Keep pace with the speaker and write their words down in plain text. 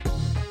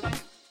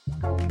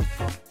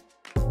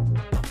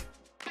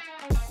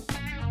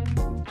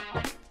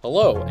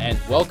Hello, and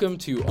welcome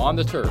to On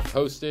the Turf,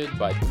 hosted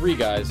by three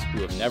guys who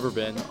have never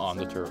been on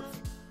the turf.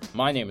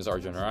 My name is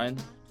Arjun Ryan.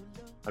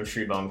 I'm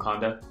Shrivam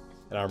Konda.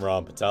 And I'm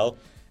Ram Patel.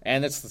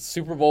 And it's the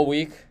Super Bowl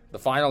week. The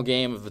final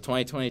game of the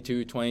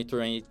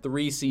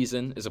 2022-2023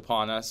 season is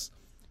upon us.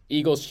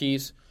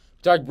 Eagles-Chiefs.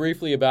 We talked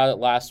briefly about it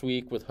last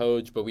week with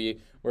Hoj, but we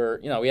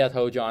had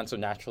Hoj on, so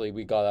naturally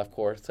we got off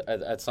course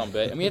at some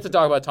bit. And we had to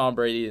talk about Tom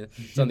Brady and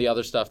some of the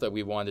other stuff that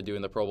we wanted to do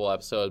in the Pro Bowl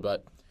episode,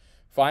 but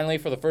finally,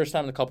 for the first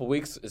time in a couple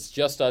weeks, it's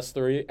just us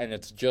three, and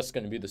it's just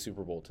going to be the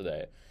Super Bowl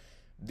today.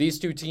 These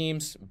two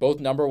teams, both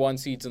number one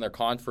seeds in their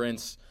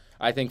conference.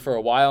 I think for a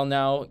while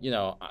now,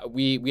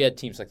 we had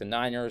teams like the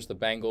Niners, the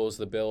Bengals,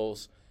 the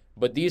Bills,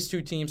 but these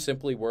two teams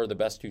simply were the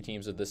best two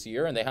teams of this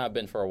year, and they have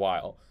been for a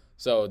while.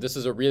 So this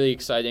is a really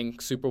exciting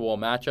Super Bowl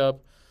matchup.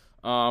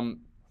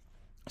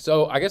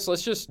 So I guess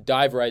let's just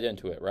dive right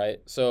into it,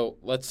 right? So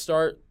let's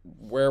start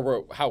where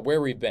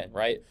we've been,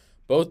 right?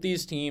 Both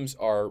these teams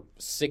are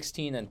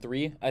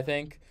 16-3, I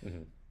think.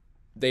 Mm-hmm.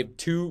 They've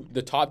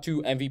the top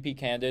two MVP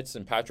candidates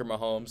in Patrick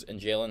Mahomes and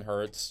Jalen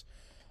Hurts.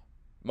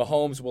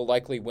 Mahomes will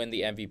likely win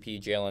the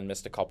MVP. Jalen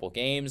missed a couple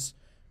games.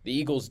 The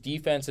Eagles'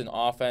 defense and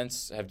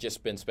offense have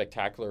just been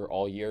spectacular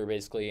all year,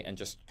 basically, and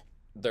just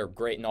they're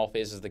great in all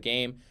phases of the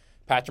game.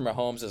 Patrick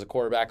Mahomes is a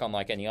quarterback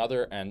unlike any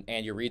other, and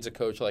Andy Reid's a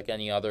coach like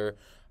any other.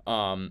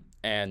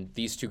 And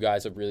these two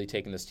guys have really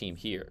taken this team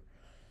here.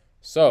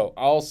 So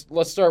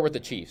let's start with the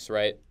Chiefs,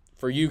 right?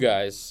 For you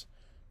guys,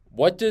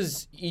 what do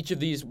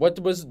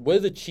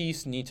the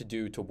Chiefs need to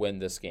do to win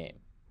this game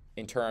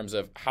in terms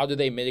of how do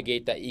they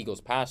mitigate that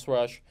Eagles pass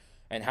rush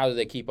and how do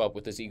they keep up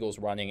with this Eagles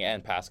running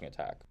and passing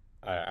attack?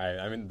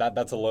 I mean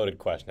that's a loaded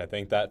question. I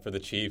think that for the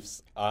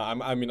Chiefs, I'm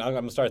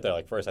gonna start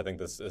there. First, I think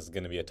this is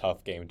going to be a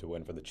tough game to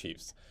win for the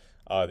Chiefs.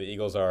 The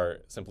Eagles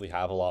simply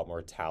have a lot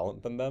more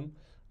talent than them.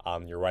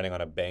 You're running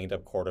on a banged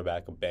up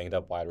quarterback, a banged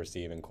up wide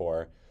receiving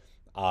core.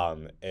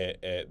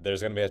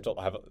 There's going to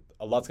be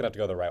a lot's going to have to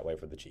go the right way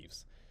for the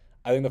Chiefs.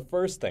 I think the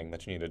first thing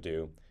that you need to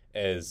do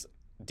is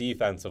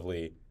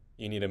defensively,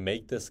 you need to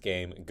make this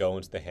game go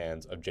into the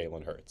hands of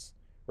Jalen Hurts,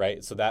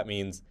 right? So that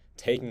means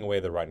taking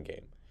away the run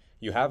game.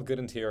 You have good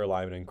interior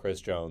alignment in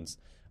Chris Jones.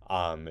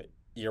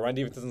 Your run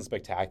defense isn't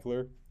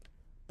spectacular,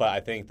 but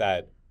I think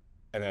that,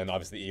 and then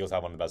obviously the Eagles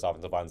have one of the best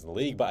offensive lines in the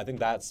league, but I think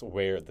that's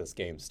where this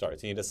game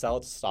starts. You need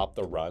to stop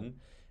the run,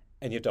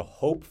 and you have to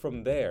hope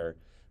from there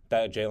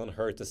that Jalen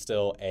Hurts is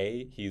still,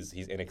 A, he's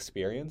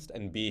inexperienced,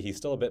 and B, he's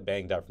still a bit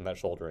banged up from that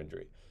shoulder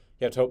injury.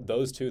 You have to hope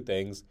those two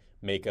things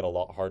make it a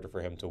lot harder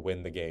for him to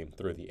win the game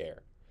through the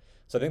air.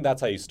 So I think that's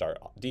how you start.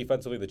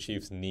 Defensively, the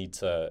Chiefs need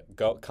to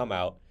come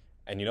out,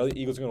 and the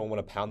Eagles are going to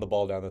want to pound the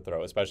ball down the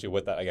throat, especially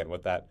with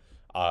that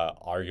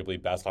arguably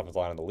best offensive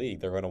line in the league.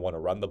 They're going to want to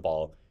run the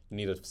ball. You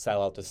need to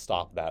sell out to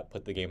stop that,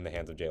 put the game in the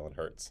hands of Jalen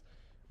Hurts.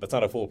 That's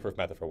not a foolproof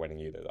method for winning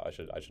either, though, I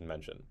should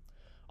mention.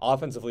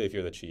 Offensively, if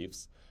you're the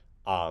Chiefs,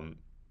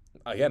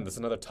 again, this is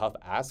another tough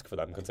ask for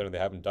them considering they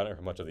haven't done it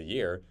for much of the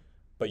year,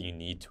 but you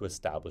need to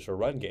establish a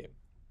run game.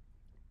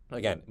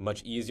 Again,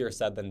 much easier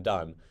said than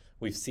done.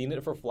 We've seen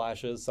it for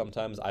flashes.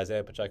 Sometimes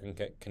Isaiah Pacheco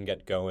can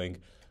get going.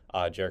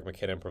 Jerick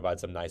McKinnon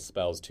provides some nice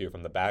spells too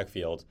from the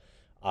backfield.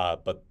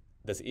 But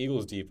this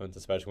Eagles defense,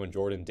 especially when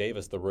Jordan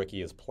Davis, the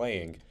rookie, is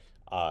playing,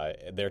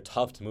 they're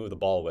tough to move the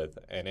ball with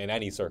in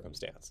any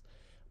circumstance.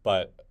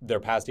 But their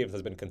pass defense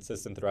has been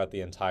consistent throughout the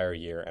entire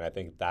year, and I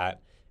think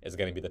that is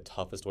going to be the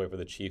toughest way for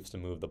the Chiefs to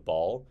move the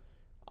ball,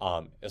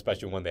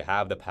 especially when they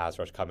have the pass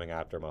rush coming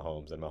after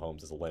Mahomes, and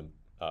Mahomes is going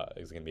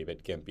to be a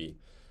bit gimpy.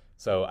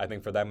 So I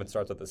think for them it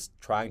starts with this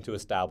trying to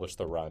establish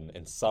the run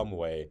in some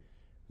way,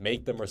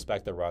 make them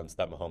respect the run so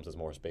that Mahomes has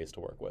more space to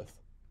work with.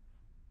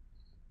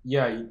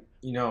 Yeah,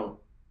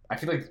 I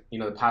feel like,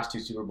 the past two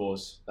Super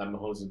Bowls that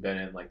Mahomes has been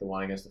in, like the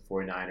one against the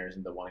 49ers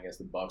and the one against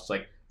the Bucs,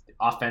 like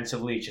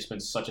offensively it's just been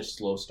such a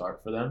slow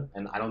start for them,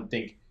 and I don't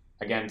think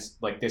against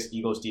this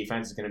Eagles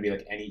defense is going to be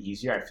any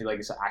easier. I feel like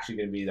it's actually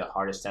going to be the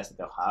hardest test that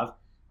they'll have.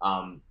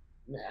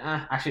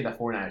 Actually, the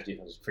 49ers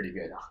defense is pretty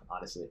good,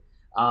 honestly.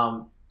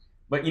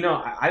 But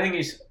I think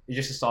it's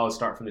just a solid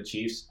start from the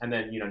Chiefs, and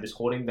then just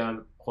holding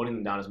them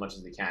down as much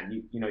as they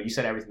can. You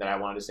said everything that I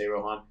wanted to say,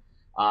 Rohan.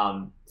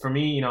 For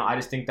me, I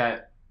just think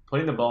that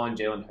putting the ball in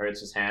Jalen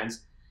Hurts'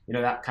 hands,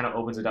 that kind of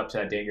opens it up to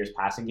that dangerous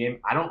passing game.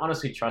 I don't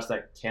honestly trust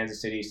that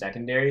Kansas City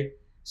secondary,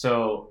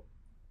 so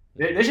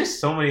there's just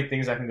so many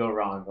things that can go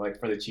wrong,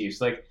 for the Chiefs.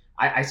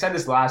 I said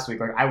this last week,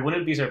 I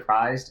wouldn't be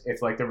surprised if,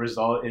 the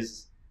result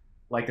is,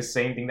 the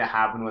same thing that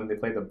happened when they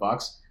played the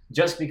Bucs,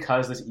 just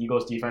because this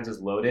Eagles defense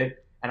is loaded,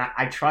 and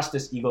I trust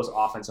this Eagles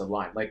offensive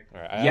line. The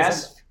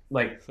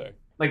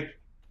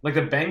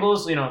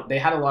Bengals, they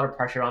had a lot of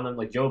pressure on them.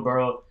 Joe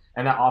Burrow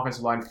and that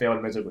offensive line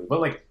failed miserably.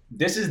 But,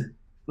 this is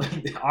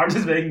Arj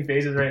is making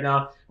faces right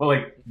now,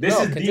 but this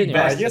is continue. the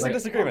best. You have some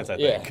disagreements, I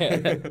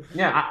think.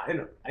 Yeah,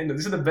 I know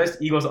this is the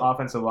best Eagles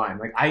offensive line.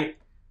 I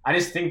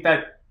just think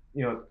that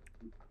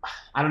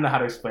I don't know how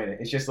to explain it.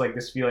 It's just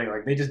this feeling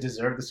they just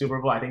deserve the Super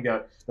Bowl. I think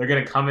they're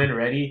gonna come in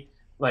ready.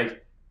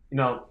 What do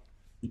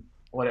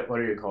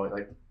you call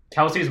it?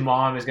 Kelsey's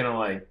mom is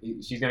gonna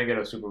she's gonna get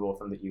a Super Bowl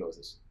from the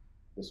Eagles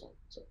this one.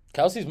 So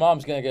Kelsey's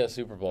mom's gonna get a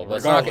Super Bowl, but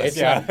Regardless,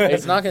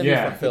 it's not gonna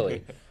Yeah. be from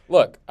Philly.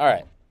 Look, all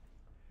right,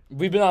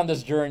 we've been on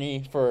this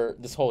journey for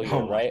this whole year,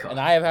 Oh my right? God. And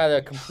I have had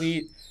a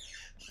complete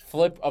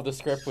flip of the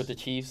script with the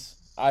Chiefs.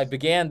 I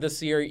began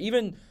this year,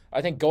 even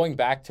I think going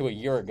back to a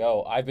year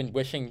ago, I've been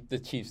wishing the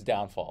Chiefs'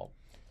 downfall,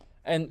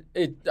 and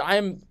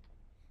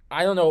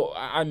I don't know,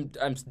 I'm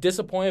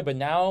disappointed, but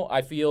now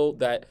I feel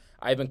that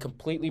I've been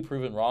completely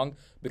proven wrong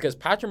because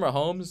Patrick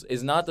Mahomes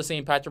is not the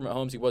same Patrick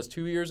Mahomes he was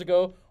 2 years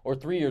ago or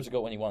 3 years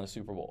ago when he won a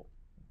Super Bowl.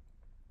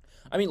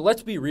 I mean,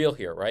 let's be real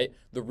here, right?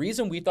 The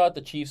reason we thought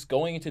the Chiefs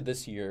going into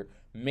this year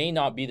may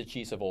not be the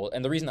Chiefs of old,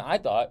 and the reason I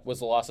thought was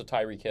the loss of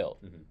Tyreek Hill.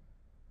 Mhm.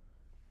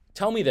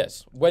 Tell me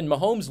this. When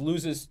Mahomes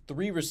loses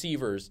 3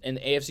 receivers in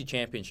the AFC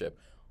Championship,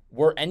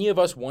 were any of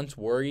us once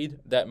worried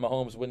that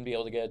Mahomes wouldn't be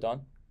able to get it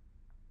done?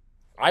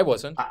 I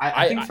wasn't.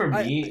 I think for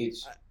me,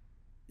 it's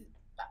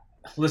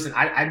listen.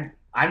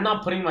 I'm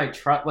not putting my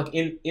trust like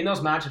in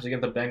those matchups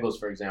against the Bengals,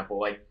 for example.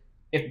 Like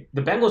if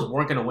the Bengals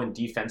weren't going to win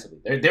defensively,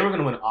 they were going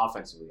to win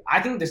offensively.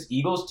 I think this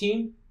Eagles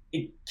team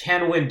it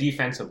can win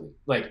defensively.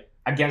 Like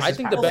against. I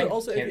think the Also, Bengals-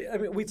 also I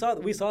mean,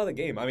 we saw the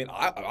game. I mean,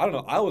 I don't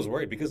know. I was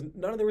worried because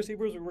none of the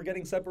receivers were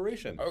getting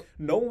separation. Oh.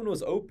 No one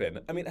was open.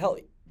 I mean, hell,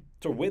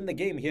 to win the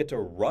game, he had to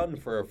run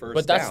for a first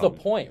But that's down. the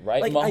point,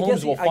 right? Like,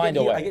 Mahomes will find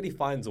a way. I get he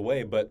finds a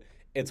way, but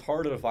it's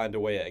harder to find a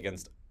way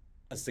against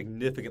a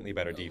significantly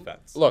better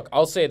defense. Look,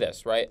 I'll say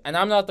this, right? And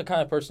I'm not the kind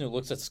of person who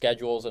looks at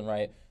schedules and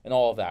and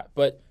all of that.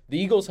 But the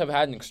Eagles have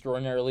had an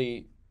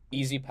extraordinarily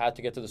easy path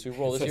to get to the Super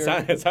Bowl this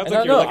year. It sounds And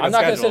like you're looking I'm at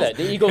not going to say schedules.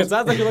 that. The Eagles It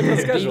sounds like you're looking at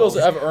the schedules. Eagles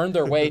have earned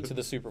their way to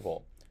the Super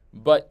Bowl.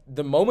 But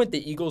the moment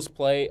the Eagles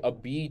play a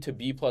B to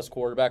B plus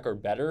quarterback or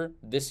better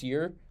this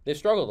year, they've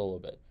struggled a little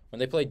bit. When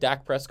they played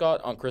Dak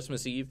Prescott on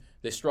Christmas Eve,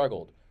 they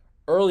struggled.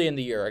 Early in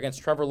the year against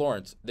Trevor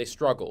Lawrence, they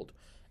struggled.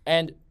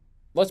 And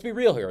let's be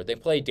real here. They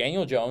played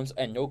Daniel Jones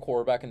and no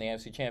quarterback in the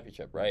AFC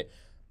Championship, right?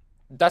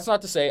 That's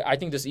not to say I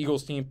think this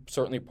Eagles team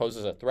certainly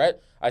poses a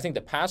threat. I think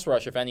the pass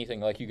rush, if anything,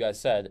 like you guys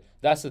said,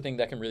 that's the thing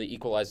that can really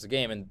equalize the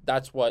game, and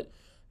that's what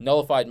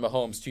nullified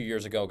Mahomes 2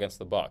 years ago against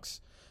the Bucs.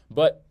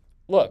 But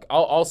look,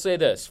 I'll say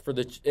this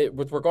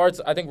with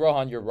regards. I think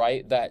Rohan, you're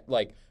right that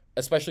like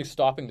especially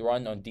stopping the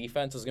run on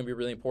defense is going to be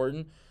really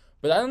important.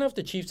 But I don't know if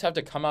the Chiefs have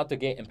to come out the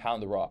gate and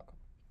pound the rock.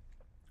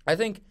 I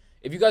think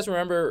if you guys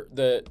remember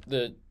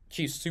the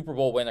Chiefs Super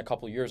Bowl win a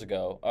couple years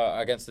ago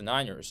against the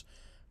Niners,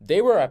 they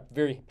were a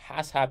very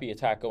pass-happy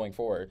attack going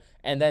forward,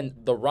 and then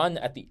the run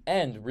at the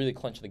end really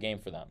clinched the game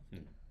for them.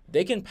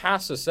 They can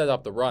pass to set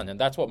up the run, and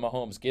that's what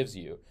Mahomes gives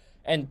you.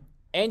 And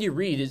Andy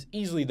Reid is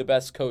easily the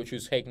best coach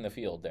who's taking the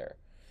field there.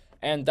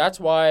 And that's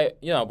why,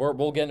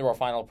 we'll get into our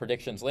final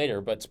predictions later,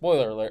 but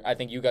spoiler alert, I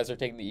think you guys are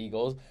taking the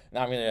Eagles, and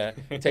I'm going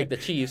to take the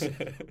Chiefs.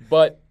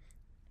 But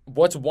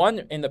what's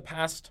won in the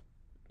past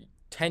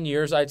 10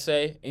 years, I'd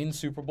say, in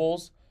Super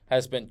Bowls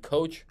has been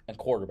coach and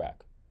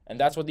quarterback. And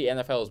that's what the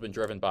NFL has been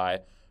driven by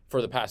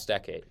for the past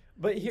decade.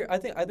 But here, I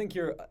think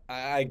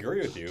I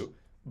agree with you,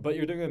 but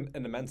you're doing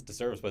an immense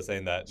disservice by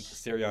saying that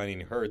Sirianni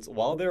and Hurts,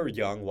 while they're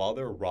young, while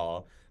they're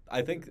raw,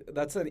 I think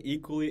that's an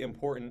equally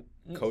important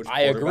coach.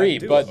 I agree,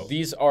 duo. but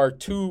these are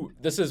two.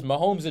 This is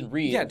Mahomes and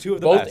Reid, Yeah, two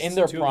of the both best. in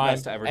their Two of the prime,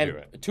 best to ever and do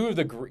it. two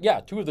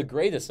of the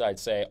greatest, I'd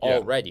say,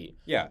 already.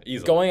 Yeah,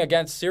 easily. Going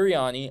against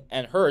Sirianni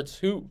and Hurts,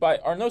 who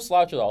are no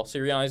slouch at all.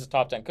 Sirianni's a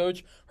top 10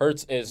 coach.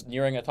 Hurts is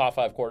nearing a top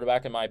 5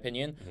 quarterback, in my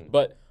opinion. Mm-hmm.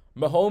 But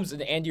Mahomes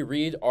and Andy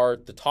Reid are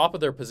the top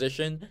of their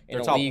position in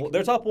a league.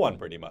 They're top one,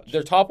 pretty much.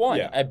 They're top one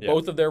Yeah, at yeah.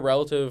 both of their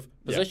relative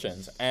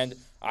positions. And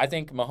I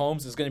think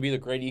Mahomes is going to be the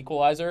great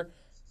equalizer.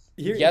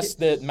 Yes,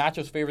 the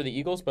matchups favor the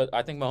Eagles, but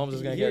I think Mahomes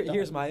is going to get it done.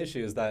 Here's my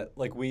issue is that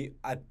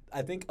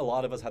I think a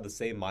lot of us had the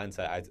same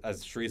mindset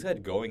as Shree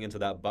said going into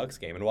that Bucs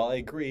game. And while I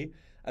agree,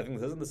 I think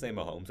this isn't the same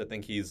Mahomes. I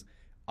think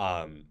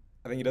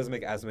he doesn't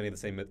make as many of the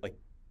same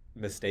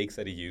mistakes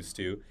that he used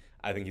to.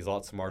 I think he's a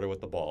lot smarter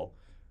with the ball.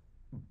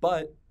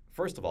 But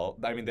first of all,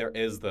 I mean there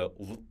is the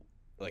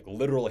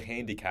literal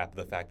handicap of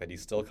the fact that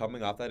he's still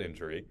coming off that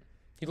injury.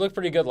 He looked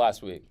pretty good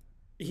last week.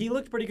 He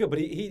looked pretty good, but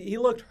he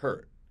looked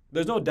hurt.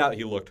 There's no doubt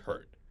he looked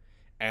hurt.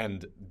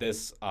 And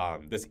this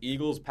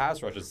Eagles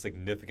pass rush is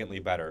significantly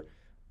better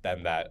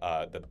than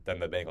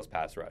the Bengals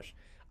pass rush.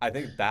 I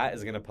think that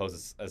is going to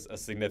pose a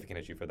significant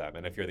issue for them.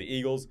 And if you're the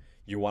Eagles,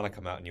 you want to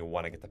come out and you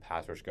want to get the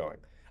pass rush going.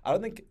 I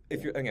don't think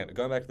if you're again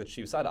going back to the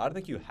Chiefs side, I don't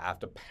think you have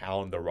to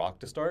pound the rock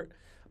to start.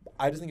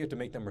 I just think you have to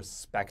make them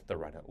respect the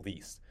run at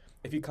least.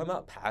 If you come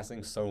out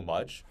passing so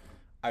much,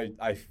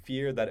 I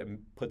fear that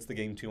it puts the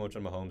game too much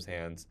in Mahomes'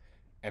 hands.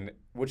 And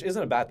which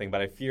isn't a bad thing, but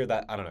I fear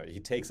that, I don't know,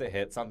 he takes a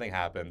hit, something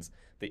happens,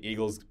 the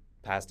Eagles'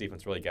 pass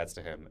defense really gets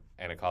to him,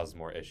 and it causes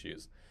more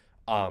issues.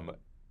 And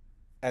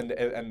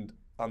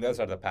on the other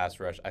side of the pass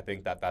rush, I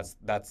think that's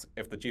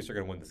if the Chiefs are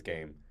going to win this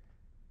game,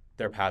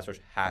 their pass rush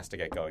has to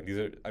get going.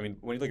 When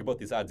you look at both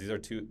these sides, these are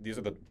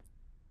the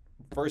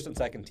first and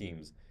second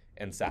teams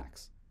in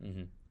sacks,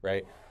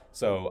 right?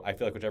 So I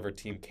feel like whichever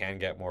team can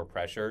get more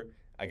pressure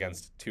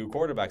against two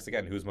quarterbacks,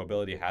 again, whose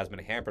mobility has been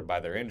hampered by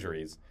their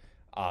injuries,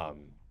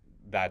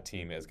 that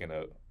team is going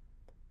to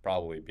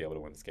probably be able to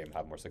win this game and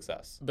have more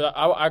success. But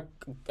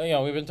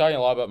we've been talking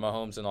a lot about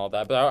Mahomes and all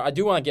that, but I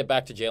do want to get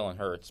back to Jalen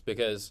Hurts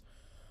because,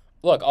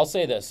 look, I'll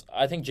say this: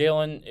 I think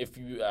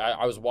Jalen.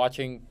 I was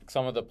watching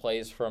some of the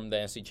plays from the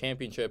NFC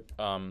Championship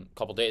a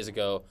couple days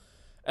ago,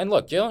 and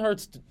look, Jalen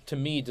Hurts to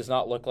me does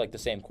not look like the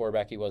same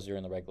quarterback he was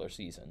during the regular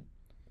season.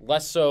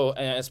 Less so,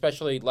 and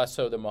especially less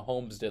so than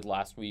Mahomes did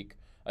last week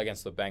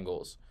against the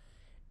Bengals.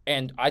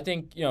 And I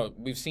think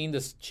we've seen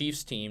this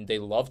Chiefs team; they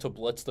love to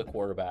blitz the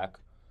quarterback.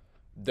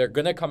 They're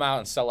going to come out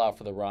and sell out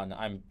for the run.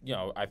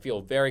 I feel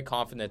very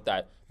confident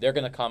that they're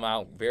going to come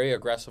out very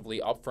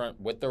aggressively up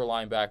front with their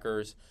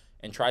linebackers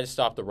and try to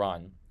stop the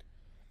run.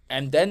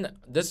 And then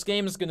this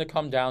game is going to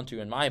come down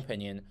to, in my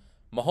opinion,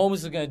 Mahomes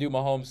is going to do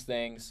Mahomes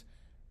things.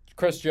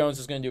 Chris Jones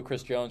is going to do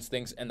Chris Jones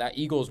things. And that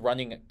Eagles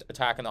running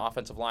attack on the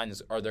offensive line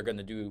they're going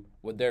to do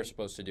what they're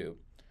supposed to do.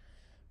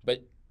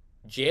 But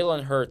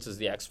Jalen Hurts is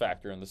the X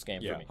factor in this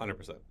game for me.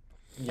 100%.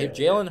 If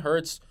Jalen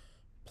Hurts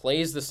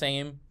plays the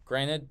same,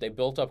 granted, they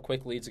built up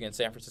quick leads against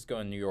San Francisco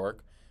and New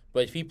York,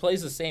 but if he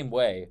plays the same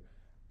way,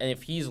 and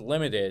if he's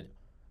limited,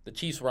 the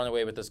Chiefs run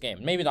away with this game.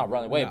 Maybe not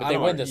run away, but they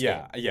win this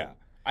game. Yeah.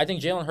 I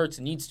think Jalen Hurts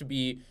needs to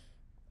be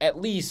at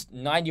least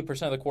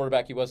 90% of the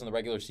quarterback he was in the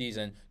regular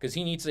season because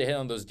he needs to hit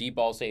on those deep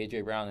balls to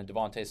A.J. Brown and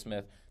Devontae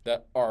Smith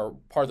that are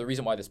part of the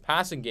reason why this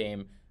passing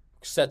game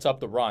sets up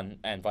the run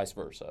and vice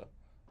versa.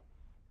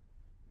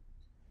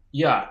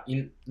 Yeah,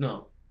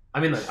 I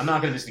mean, look, I'm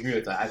not going to disagree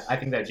with that. I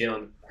think that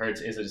Jalen Hurts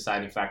is a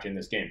deciding factor in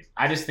this game.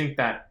 I just think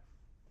that,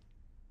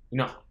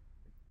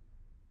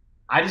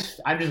 I'm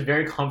just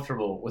very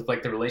comfortable with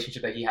like the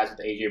relationship that he has with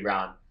AJ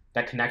Brown,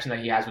 that connection that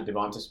he has with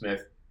Devonta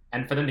Smith,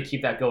 and for them to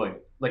keep that going,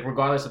 like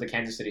regardless of the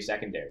Kansas City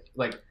secondary.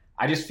 Like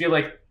I just feel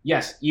like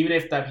yes, even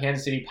if that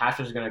Kansas City pass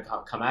rush is going to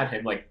come at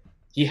him, like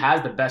he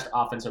has the best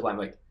offensive line.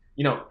 Like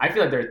I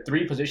feel like there are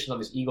 3 positions on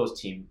this Eagles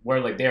team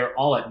where like they're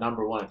all at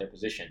number 1 at their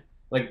position.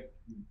 Like.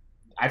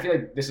 I feel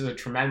like this is a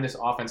tremendous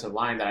offensive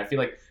line that I feel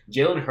like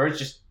Jalen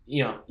Hurts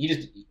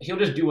he'll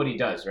just do what he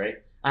does, right?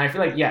 And I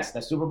feel like yes,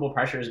 that Super Bowl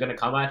pressure is going to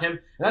come at him, and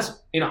that's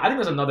I think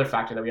there's another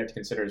factor that we have to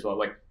consider as well.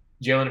 Like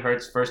Jalen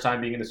Hurts' first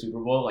time being in the Super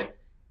Bowl, like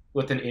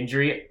with an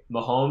injury,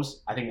 Mahomes.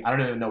 I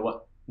don't even know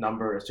what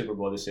number of Super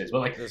Bowl this is,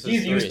 but like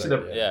he's used to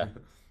the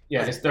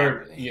his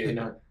third,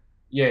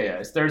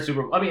 his third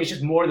Super Bowl. I mean, it's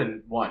just more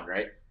than one,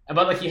 right?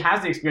 But like he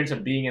has the experience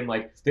of being in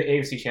like the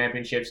AFC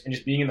Championships and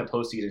just being in the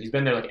postseason. He's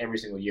been there like every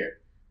single year.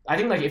 I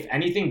think, like, if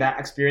anything, that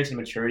experience and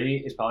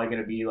maturity is probably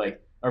going to be,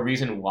 like, a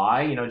reason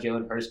why,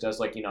 Jalen Hurts does,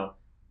 like,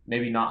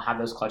 maybe not have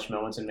those clutch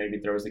moments and maybe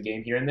throws the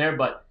game here and there.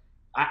 But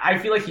I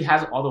feel like he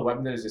has all the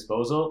weapons at his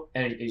disposal,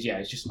 and it's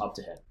just up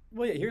to him.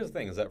 Well, yeah, here's the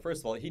thing, is that,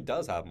 first of all, he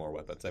does have more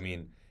weapons. I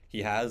mean,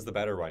 he has the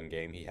better run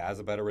game. He has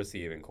a better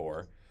receiving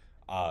core.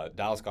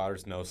 Dallas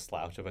Goedert's no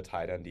slouch of a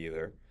tight end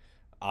either.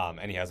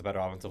 And he has a better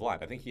offensive line.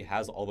 I think he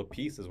has all the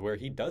pieces where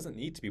he doesn't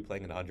need to be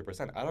playing at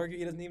 100%. I'd argue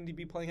he doesn't even need to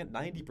be playing at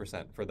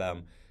 90% for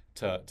them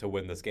to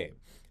win this game.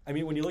 I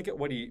mean, when you look at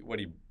what he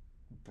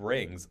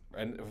brings,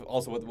 and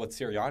also what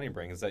Sirianni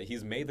brings, is that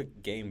he's made the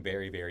game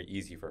very, very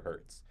easy for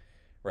Hurts,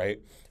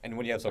 right? And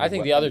when you have I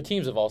think the other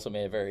teams have also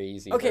made it very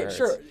easy. Okay, for Hurts.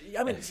 sure.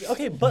 I mean,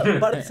 okay, but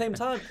at the same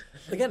time,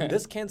 again,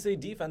 this Kansas City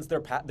defense,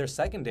 their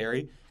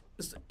secondary,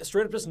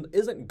 straight up just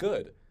isn't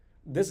good.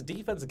 This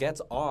defense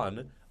gets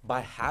on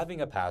by having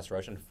a pass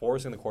rush and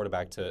forcing the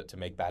quarterback to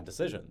make bad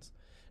decisions.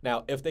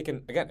 Now, if they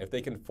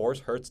can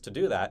force Hurts to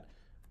do that,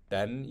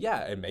 then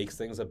yeah, it makes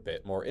things a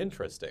bit more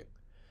interesting.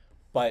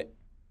 But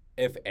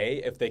if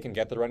they can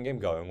get the run game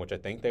going, which I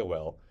think they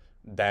will,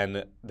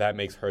 then that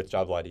makes Hurts'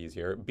 job a lot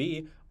easier.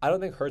 B, I don't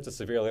think Hurts is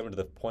severely limited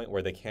to the point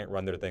where they can't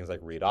run their things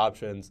like read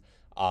options,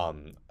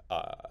 like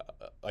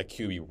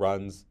QB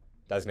runs,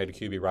 designated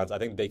QB runs. I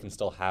think they can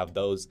still have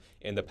those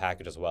in the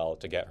package as well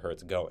to get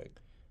Hurts going.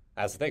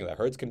 That's the thing, that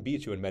Hurts can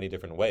beat you in many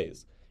different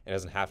ways. It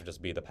doesn't have to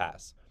just be the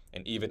pass.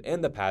 And even in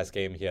the pass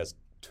game, he has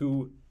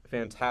 2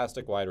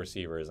 fantastic wide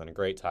receivers and a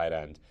great tight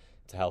end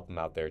to help him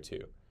out there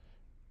too,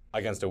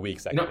 against a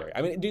weak secondary. No.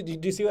 I mean, do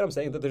you see what I'm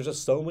saying? That there's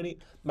just so many.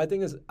 My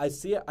thing is, I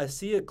see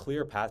a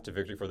clear path to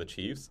victory for the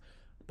Chiefs,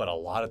 but a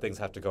lot of things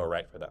have to go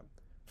right for them.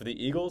 For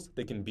the Eagles,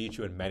 they can beat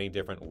you in many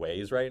different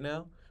ways right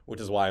now,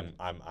 which is why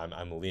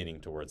I'm leaning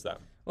towards them.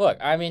 Look,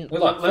 I mean,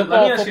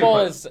 football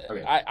is.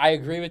 Okay. I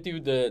agree with you.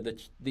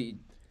 The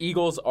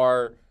Eagles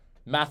are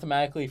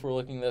mathematically, if we're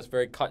looking at this,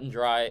 very cut and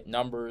dry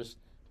numbers,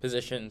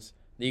 positions.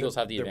 The Eagles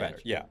have the advantage.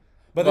 Better, yeah.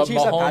 But the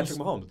Chiefs have Patrick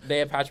Mahomes. They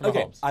have Patrick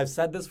Mahomes. I've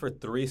said this for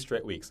 3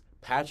 straight weeks.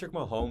 Patrick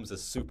Mahomes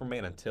is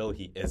Superman until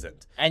he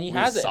isn't. And he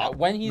has it.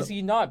 When has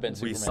he not been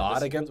Superman?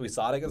 We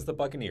saw it against the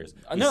Buccaneers.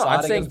 No,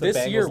 I'm saying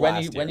this year. When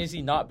has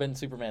he not been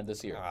Superman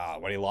this year?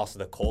 When he lost to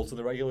the Colts in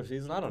the regular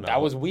season? I don't know.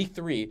 That was week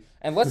 3.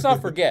 And let's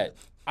not forget,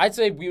 I'd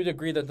say we would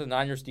agree that the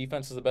Niners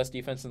defense is the best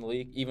defense in the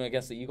league, even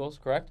against the Eagles,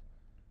 correct?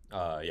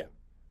 Yeah.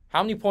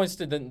 How many points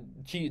did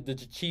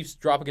the Chiefs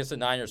drop against the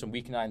Niners in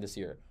week 9 this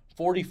year?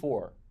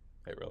 44.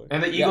 Wait, really?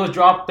 And the Eagles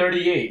dropped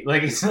 38.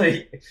 Like it's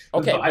like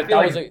Okay, I but feel that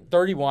like was a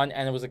 31,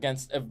 and it was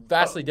against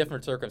vastly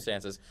different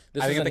circumstances.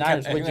 This is the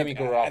Niners with Jimmy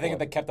Garoppolo. I think if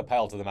they kept the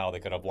pedal to the metal, they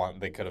could have won.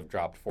 They could have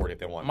dropped 40 if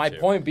they wanted My to.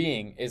 point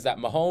being is that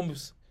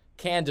Mahomes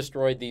can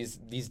destroy these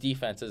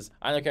defenses.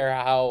 I don't care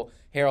how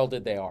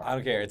heralded they are. I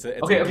don't care. It's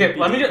Okay, a okay,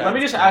 let me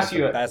just ask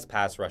you the best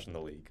pass rush in the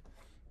league.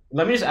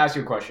 let me just ask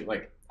you a question.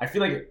 Like, I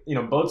feel like,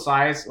 both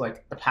sides,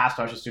 like, the pass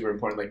rush is super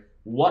important. Like,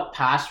 what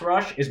pass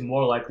rush is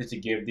more likely to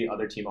give the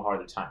other team a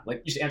harder time?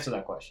 Like, just answer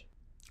that question.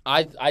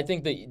 I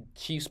think the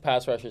Chiefs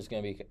pass rush is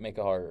going to make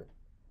it harder.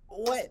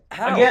 What?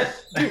 How? Again.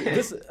 Dude,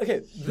 this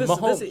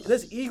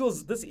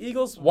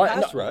Eagles What?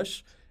 pass No.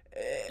 rush.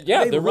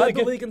 Yeah, they they're really led the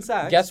good. league in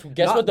sacks. Guess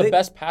Not- what the they-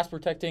 best pass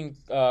protecting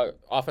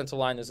offensive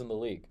line is in the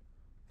league?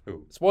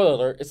 Who? Spoiler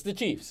alert, it's the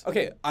Chiefs.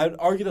 Okay, I'd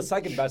argue the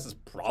second best is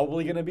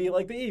probably going to be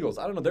like the Eagles.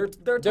 I don't know. They're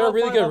They're top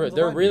really five good. offensive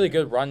They're linemen. really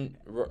good run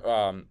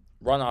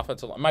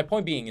offensive line. My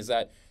point being is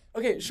that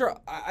Okay, sure.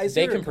 I see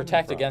they where can you're coming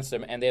protect from. against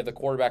them, and they have the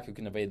quarterback who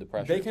can evade the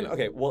pressure. They can. too.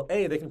 Okay, well,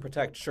 they can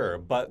protect, sure,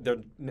 but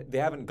they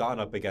haven't gone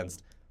up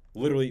against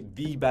literally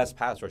the best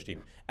pass rush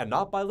team, and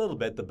not by a little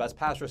bit, the best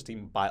pass rush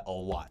team by a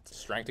lot,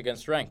 Strength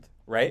against strength.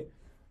 right?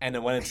 And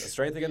then when it's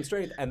strength against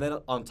strength, and then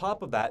on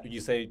top of that,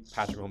 you say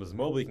Patrick Mahomes is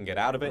mobile, he can get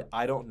out of it.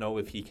 I don't know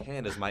if he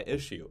can. Is my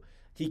issue.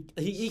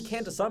 He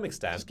can to some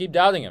extent. Just keep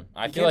doubting him.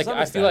 I You feel can't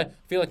like to some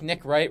feel like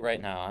Nick Wright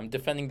right now. I'm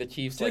defending the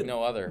Chiefs like Dude,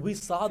 no other. We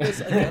saw this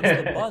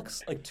against the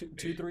Bucks like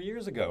 3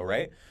 years ago,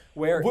 right?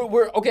 Where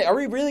We're okay. Are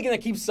we really gonna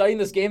keep citing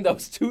this game that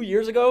was 2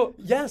 years ago?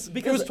 yes, It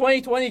because was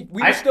 2020.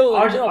 We I- were still,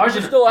 Arjun, we were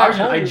Arjun, still at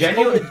Arjun, home. I It was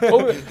genuinely-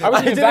 COVID. I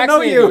wasn't I even didn't know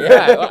vaccinated. you.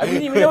 Yeah, we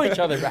didn't even know each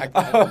other back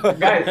then.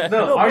 Guys,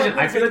 no, No, Arjun, but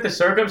I feel like the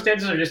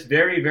circumstances are just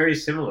very, very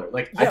similar.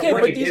 Like, I Okay, feel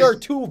like but it these is- are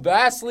two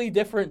vastly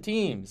different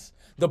teams.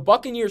 The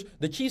Buccaneers,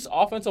 the Chiefs'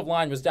 offensive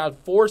line was down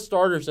 4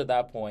 starters at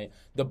that point.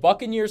 The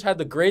Buccaneers had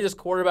the greatest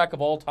quarterback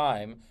of all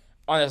time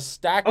on a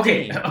stacked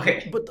Okay, team.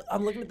 okay. but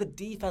I'm looking at the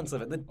defense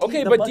of it.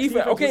 Okay, the but Bucs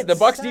defense. Okay, was the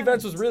Bucks stacked.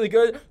 defense was really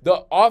good.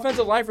 The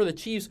offensive line for the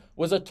Chiefs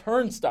was a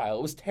turnstile.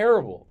 It was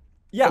terrible,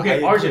 Yeah,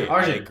 Okay, I Arjun, agree.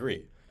 Arjun. I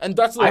agree. and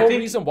that's the I whole think-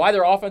 reason why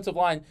their offensive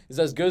line is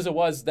as good as it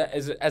was. That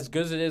is as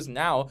good as it is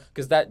now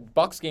because that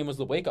Bucks game was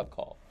the wake up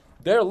call.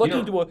 They're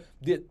looking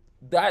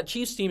that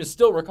Chiefs team is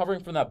still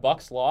recovering from that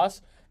Bucks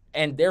loss.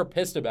 And they're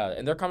pissed about it.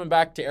 And they're coming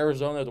back to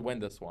Arizona to win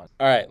this one.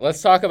 All right,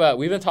 let's talk about.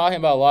 We've been talking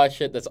about a lot of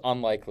shit that's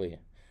unlikely.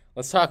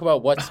 Let's talk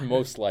about what's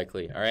most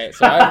likely. All right,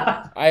 so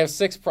I have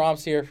 6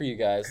 prompts here for you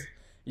guys.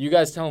 You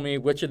guys tell me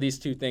which of these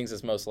 2 things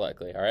is most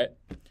likely. All right.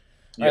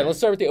 All right, let's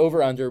start with the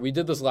over/under. We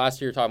did this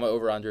last year talking about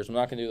over/unders. I'm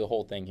not going to do the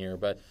whole thing here,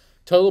 but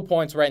total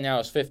points right now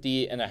is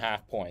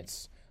 50.5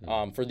 points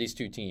for these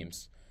 2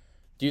 teams.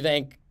 Do you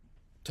think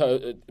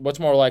what's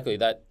more likely,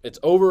 that it's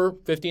over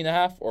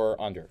 50.5 or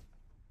under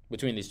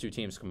between these 2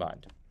 teams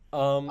combined?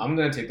 I'm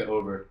going to take the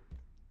over.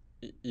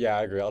 Yeah,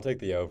 I agree. I'll take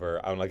the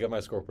over. I'll get my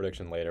score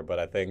prediction later, but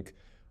I think,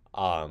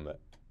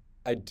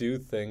 I do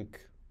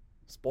think,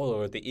 spoiler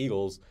alert, the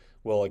Eagles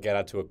will get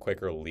out to a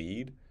quicker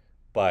lead,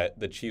 but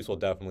the Chiefs will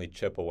definitely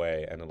chip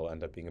away, and it'll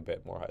end up being a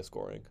bit more high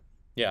scoring.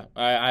 Yeah,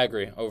 I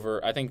agree.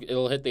 Over. I think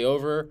it'll hit the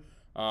over.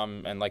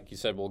 And like you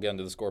said, we'll get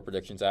into the score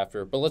predictions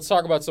after. But let's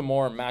talk about some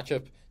more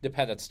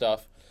matchup-dependent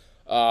stuff.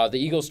 The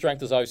Eagles'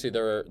 strength is obviously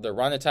their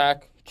run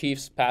attack,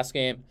 Chiefs' pass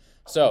game.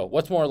 So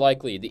what's more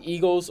likely? The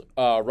Eagles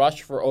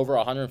rush for over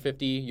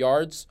 150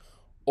 yards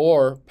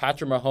or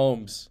Patrick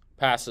Mahomes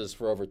passes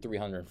for over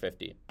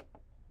 350?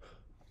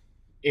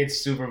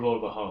 It's Super Bowl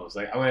Mahomes.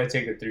 Like, I'm going to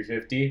take the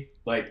 350.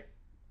 Like,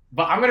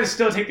 but I'm going to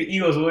still take the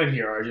Eagles win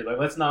here, Arjun. Like,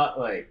 let's not,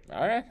 like,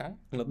 All right.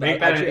 make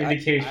that an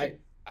indication.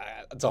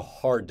 It's a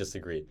hard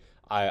disagree.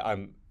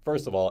 I'm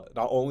first of all,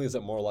 not only is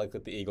it more likely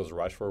that the Eagles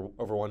rush for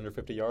over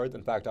 150 yards,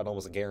 in fact, I'd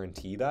almost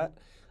guarantee that.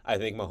 I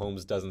think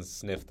Mahomes doesn't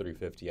sniff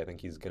 350. I think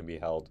he's going to be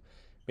held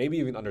maybe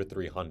even under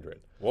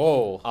 300.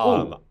 Whoa.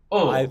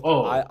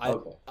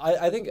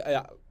 I think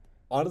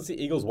honestly,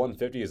 Eagles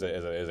 150 is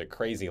a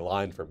crazy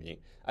line for me.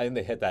 I think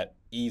they hit that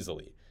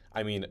easily.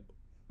 I mean,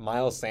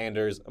 Miles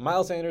Sanders,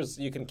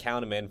 you can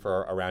count him in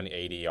for around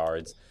 80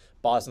 yards.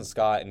 Boston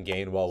Scott and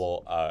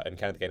Gainwell and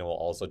Kenneth Gainwell will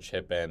also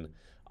chip in.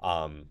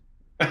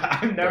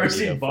 I've never 30 to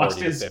seen 40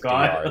 Boston to 50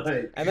 Scott. yards.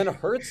 Like, And then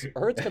Hurts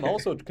can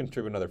also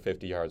contribute another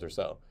 50 yards or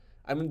so.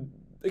 I mean,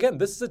 again,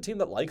 this is a team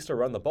that likes to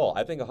run the ball.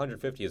 I think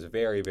 150 is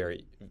very,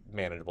 very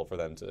manageable for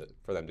them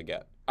to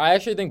get. I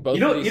actually think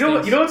both of these you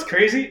know teams... what's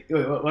crazy?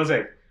 Wait, what was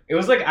it? It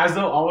was like as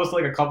though almost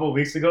like a couple of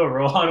weeks ago,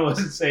 Rohan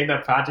was saying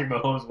that Patrick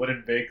Mahomes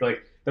wouldn't break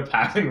like the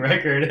passing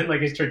record and like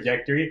his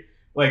trajectory.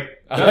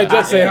 Like I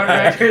did say that.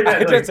 record I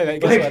did like- say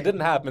that. Guess what? It didn't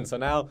happen, so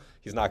now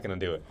he's not going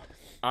to do it.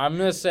 I'm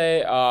going to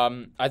say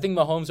I think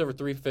Mahomes over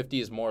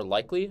 350 is more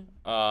likely.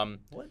 What?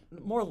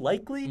 More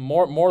likely?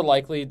 More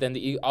likely than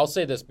the I'll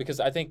say this because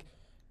I think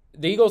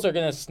the Eagles are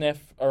going to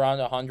sniff around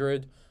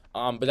 100.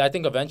 But I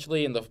think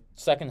eventually in the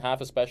second half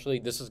especially,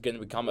 this is going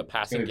to become a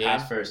passing game.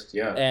 Pass first,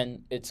 yeah.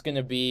 And it's going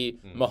to be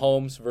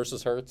Mahomes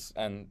versus Hurts,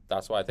 and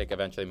that's why I think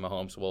eventually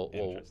Mahomes will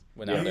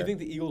win out Do you there. think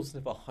the Eagles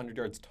sniff 100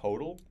 yards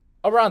total?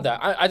 Around that.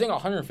 I think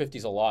 150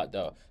 is a lot,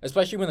 though.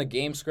 Especially when the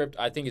game script,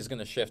 I think, is going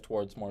to shift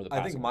towards more of the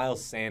passing. I think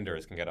Miles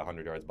Sanders can get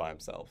 100 yards by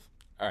himself.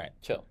 All right,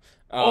 chill.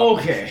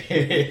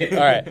 Okay. All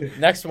right,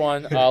 next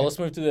one. Let's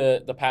move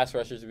to the pass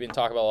rushers. We've been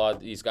talking about a lot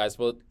of these guys,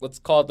 but let's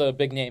call it the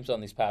big names on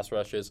these pass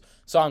rushers.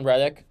 Hassan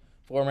Reddick,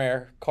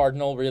 former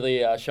Cardinal,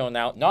 really showing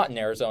out. Not in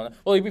Arizona.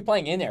 Well, he'd be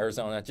playing in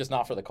Arizona, just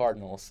not for the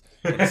Cardinals.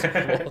 What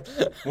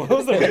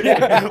was the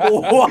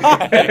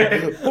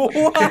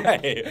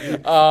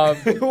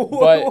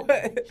Why?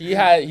 But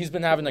he's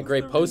been having a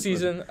great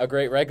postseason, a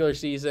great regular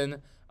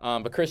season.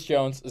 But Chris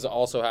Jones has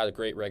also had a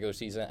great regular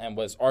season and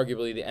was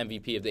arguably the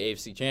MVP of the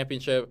AFC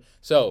Championship.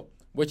 So,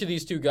 which of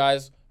these two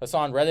guys,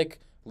 Hassan Reddick,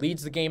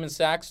 leads the game in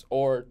sacks,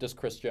 or does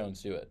Chris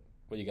Jones do it?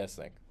 What do you guys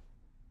think?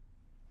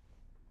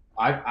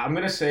 I'm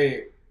going to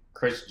say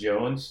Chris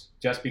Jones,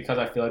 just because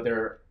I feel like there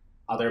are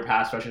other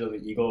pass rushers of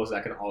the Eagles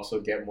that can also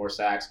get more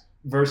sacks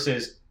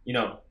versus,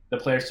 the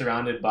players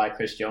surrounded by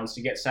Chris Jones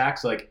to get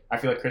sacks. Like, I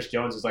feel like Chris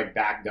Jones is like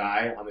that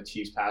guy on the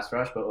Chiefs pass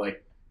rush, but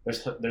like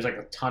there's like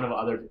a ton of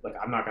other, like,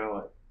 I'm not going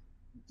to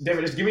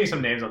David, just give me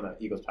some names on the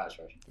Eagles pass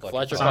rush.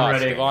 Fletcher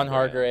Cox, Devon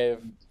Hargrave.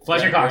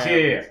 Fletcher Cox,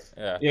 yeah.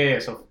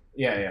 So,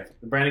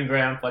 Brandon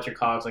Graham, Fletcher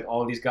Cox, like all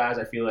of these guys,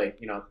 I feel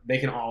like, they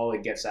can all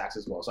like get sacks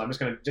as well. So I'm just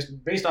going to,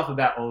 just based off of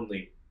that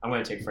only, I'm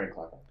going to take Frank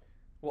Clark.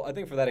 Well, I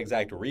think for that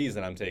exact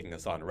reason, I'm taking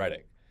Hassan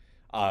Reddick.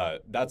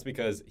 That's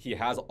because he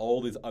has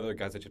all these other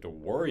guys that you have to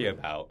worry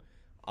about,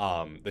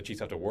 the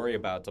Chiefs have to worry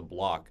about to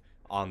block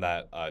on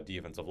that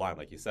defensive line,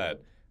 like you said,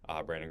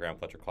 Brandon Graham,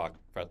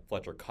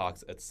 Fletcher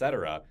Cox,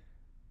 etc.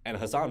 And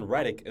Hassan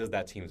Reddick is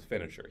that team's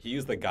finisher.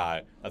 He's the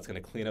guy that's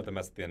going to clean up the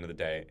mess at the end of the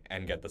day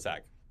and get the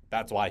sack.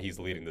 That's why he's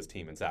leading this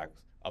team in sacks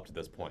up to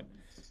this point.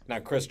 Now,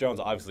 Chris Jones,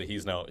 obviously,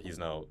 he's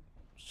no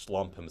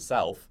schlump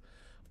himself,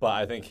 but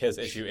I think his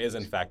issue is,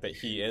 in fact, that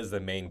he is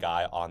the main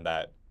guy on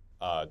that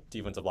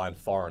defensive line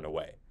far and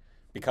away.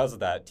 Because of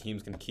that,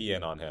 teams can key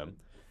in on him,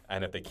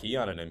 and if they key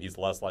on him, he's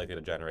less likely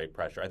to generate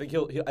pressure. I think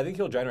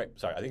he'll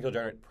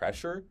generate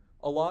pressure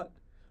a lot.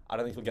 I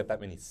don't think he'll get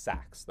that many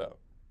sacks, though.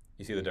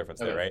 You see the difference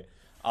there, right?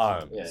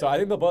 So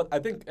I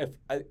think if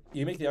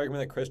you make the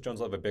argument that Chris Jones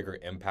will have a bigger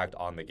impact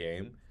on the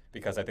game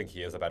because I think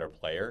he is a better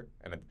player,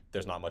 and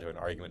there's not much of an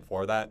argument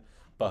for that.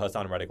 But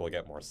Hassan Reddick will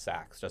get more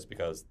sacks just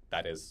because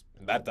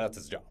that's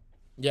his job.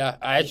 Yeah,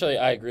 I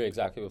agree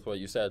exactly with what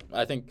you said.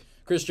 I think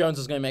Chris Jones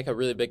is going to make a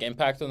really big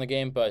impact on the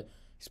game, but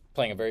he's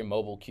playing a very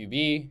mobile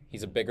QB.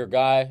 He's a bigger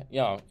guy.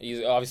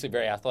 He's obviously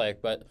very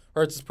athletic, but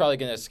Hurts is probably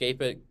going to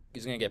escape it.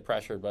 He's going to get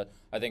pressured, but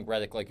I think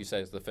Reddick, like you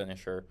said, is the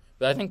finisher.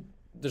 But I think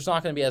there's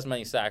not going to be as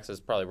many sacks as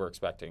probably we're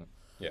expecting.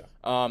 Yeah.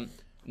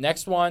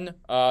 Next one,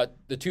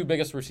 the two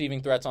biggest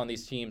receiving threats on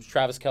these teams,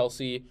 Travis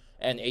Kelce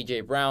and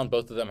A.J. Brown.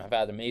 Both of them have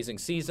had amazing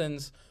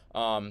seasons.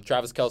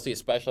 Travis Kelce,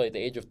 especially at the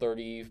age of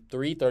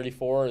 33,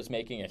 34, is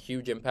making a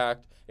huge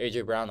impact.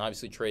 A.J. Brown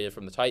obviously traded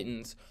from the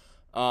Titans.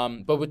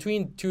 But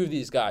between two of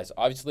these guys,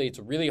 obviously it's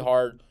really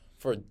hard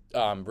for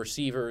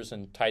receivers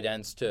and tight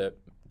ends to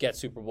get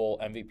Super Bowl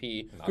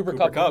MVP. Cooper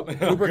Kupp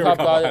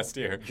got last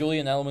year.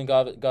 Julian Edelman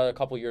got it a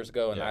couple years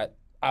ago, and that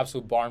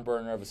absolute barn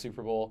burner of a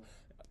Super Bowl,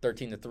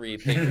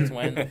 13-3, Patriots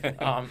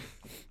win.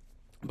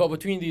 But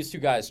between these two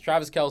guys,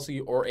 Travis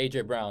Kelce or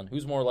A.J. Brown,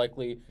 who's more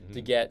likely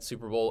to get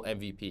Super Bowl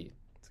MVP?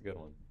 It's a good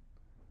one.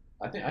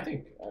 I think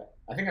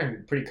I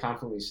can pretty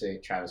confidently say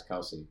Travis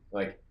Kelce.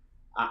 Like,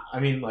 I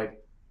mean,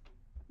 like,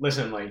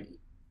 listen, like,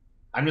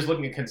 I'm just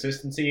looking at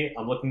consistency.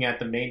 I'm looking at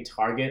the main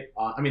target.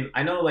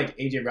 I know like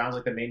A.J. Brown's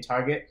like the main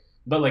target,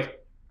 but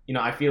like,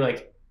 I feel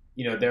like,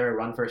 they're a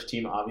run first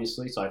team,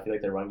 obviously, so I feel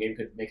like their run game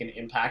could make an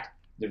impact.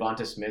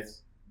 Devonta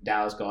Smith,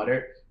 Dallas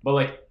Goedert. But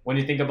like when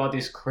you think about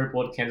these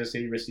crippled Kansas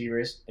City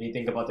receivers and you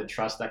think about the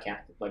trust that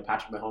Patrick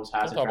Mahomes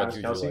has in Travis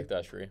Kelce. Like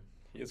that, Shree.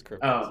 He is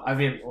crippled. Oh, I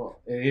mean, well,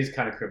 it is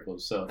kind of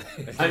crippled. So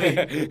I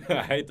mean,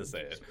 I hate to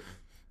say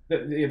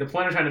it. The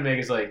point I'm trying to make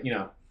is like,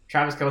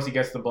 Travis Kelce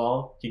gets the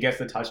ball, he gets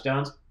the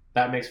touchdowns.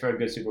 That makes for a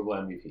good Super Bowl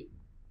MVP.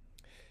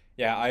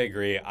 Yeah, I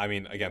agree. I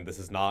mean, again, this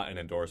is not an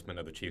endorsement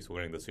of the Chiefs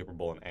winning the Super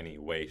Bowl in any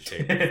way,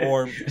 shape, or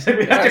form.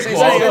 I was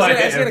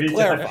going to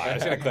clarify.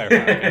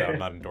 Okay, I'm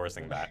not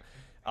endorsing that.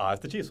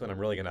 If the Chiefs win, I'm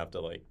really going to have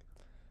to, like...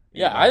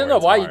 Yeah, I don't know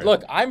why.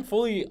 Look, I'm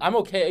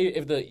okay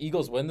if the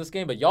Eagles win this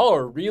game, but y'all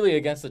are really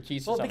against the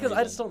Chiefs. Well, because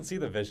I just don't see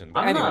the vision.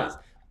 But anyways,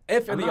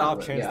 if in the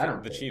off chance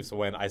the Chiefs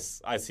win, I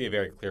see a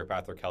very clear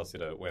path for Kelce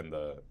to win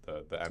the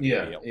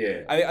MVP.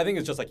 Yeah. I think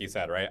it's just like you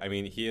said, right? I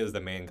mean, he is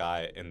the main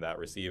guy in that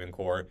receiving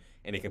core,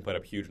 and he can put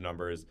up huge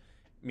numbers.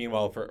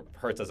 Meanwhile, for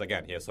Hurts,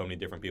 again, he has so many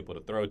different people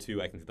to throw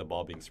to. I can see the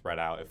ball being spread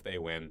out if they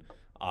win,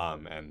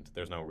 and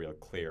there's no real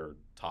clear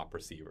top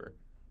receiver.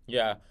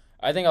 Yeah,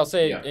 I think I'll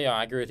say,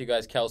 I agree with you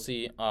guys,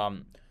 Kelce.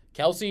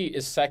 Kelce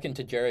is second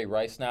to Jerry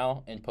Rice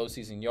now in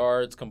postseason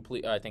yards,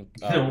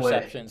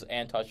 receptions,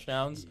 and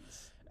touchdowns.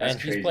 And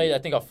he's played, I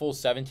think, a full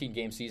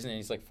 17-game season, and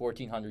he's like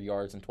 1,400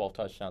 yards and 12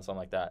 touchdowns, something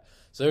like that.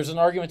 So there's an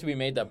argument to be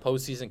made that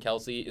postseason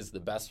Kelce is the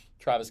best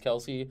Travis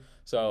Kelce.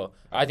 So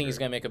I think he's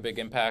going to make a big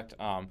impact.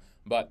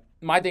 But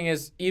my thing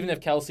is, even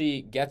if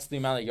Kelce gets the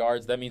amount of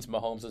yards, that means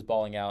Mahomes is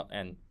balling out,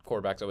 and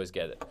quarterbacks always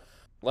get it.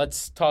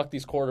 let's talk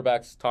these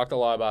quarterbacks. Talked a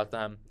lot about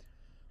them.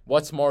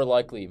 What's more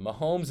likely?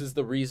 Mahomes is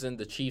the reason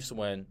the Chiefs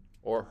win,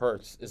 or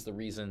Hurts is the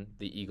reason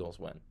the Eagles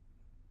win?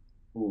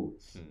 Ooh.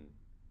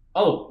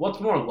 Oh, what's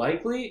more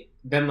likely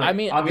than like? I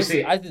mean,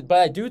 obviously, but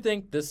I do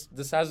think this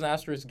has an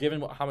asterisk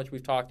given how much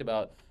we've talked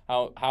about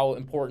how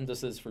important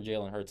this is for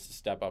Jalen Hurts to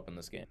step up in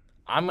this game.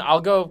 I'll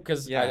go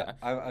because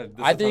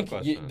I think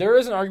there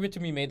is an argument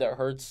to be made that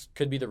Hurts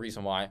could be the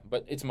reason why,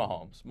 but it's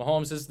Mahomes.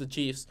 Mahomes is the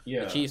Chiefs.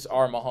 Yeah. The Chiefs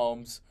are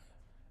Mahomes.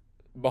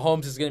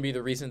 Mahomes is going to be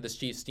the reason this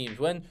Chiefs team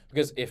win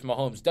because if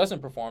Mahomes doesn't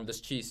perform,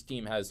 this Chiefs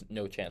team has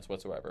no chance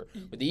whatsoever.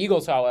 But the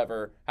Eagles,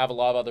 however, have a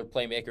lot of other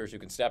playmakers who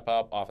can step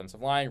up,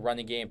 offensive line,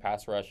 running game,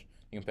 pass rush.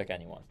 You can pick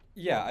anyone.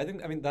 Yeah, I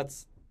mean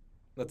that's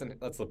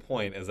the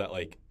point is that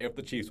like if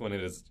the Chiefs win,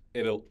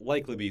 it'll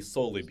likely be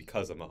solely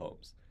because of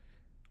Mahomes,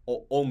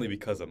 only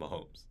because of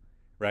Mahomes,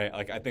 right?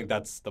 Like I think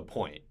that's the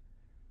point.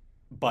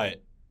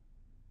 But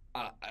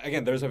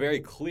again, there's a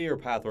very clear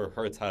path where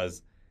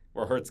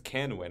Hurts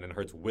can win and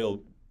Hurts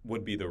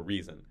would be the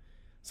reason.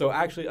 So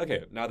actually,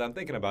 okay, now that I'm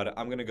thinking about it,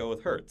 I'm going to go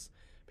with Hurts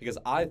because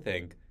I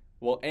think,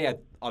 well, I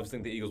obviously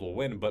think the Eagles will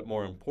win, but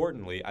more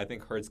importantly, I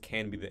think Hurts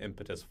can be the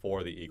impetus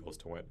for the Eagles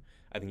to win.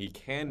 I think he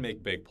can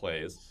make big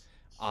plays,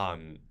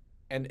 and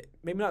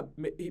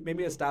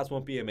maybe his stats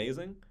won't be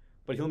amazing,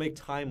 but he'll make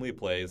timely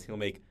plays. He'll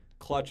make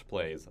clutch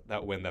plays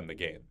that win them the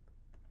game.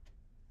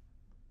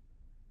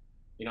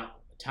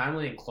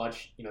 Timely and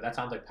clutch. That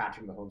sounds like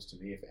Patrick Mahomes to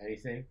me, if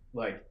anything.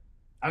 Like.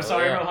 I'm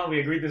sorry, Rohan, we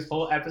agreed this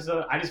whole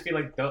episode. I just feel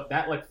like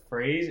that like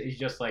phrase is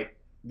just like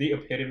the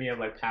epitome of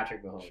like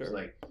Patrick Mahomes. Sure.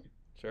 Like,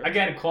 Sure.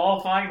 Again,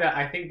 qualifying that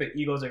I think the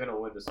Eagles are gonna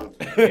win this one.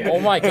 Oh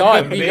my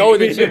God, we know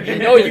that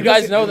you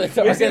guys know that.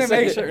 We're going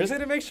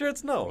to make sure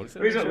it's known.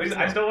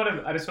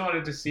 I just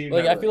wanted to see.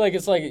 Like I feel like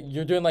it's like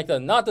you're doing like the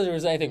not that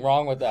there's anything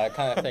wrong with that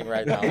kind of thing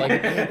right now.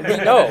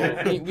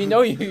 Like we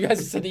know you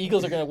guys said the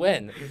Eagles are gonna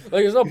win.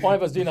 Like there's no point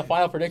of us doing the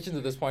final predictions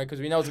at this point because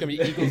we know it's gonna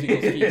be Eagles,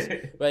 Chiefs.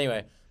 But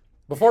anyway.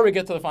 Before we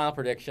get to the final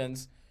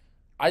predictions,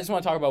 I just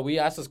want to talk about, we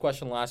asked this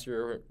question last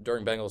year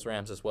during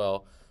Bengals-Rams as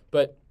well,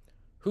 but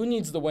who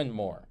needs to win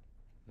more?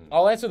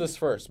 I'll answer this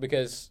first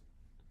because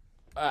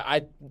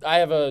I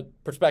have a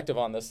perspective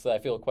on this that I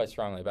feel quite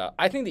strongly about.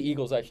 I think the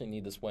Eagles actually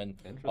need this win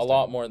a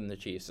lot more than the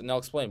Chiefs, and I'll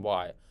explain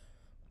why.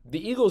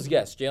 The Eagles,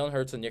 yes, Jalen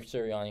Hurts and Nick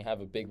Sirianni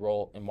have a big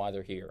role in why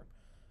they're here.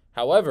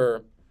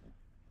 However,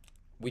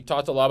 we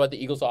talked a lot about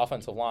the Eagles'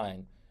 offensive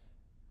line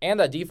and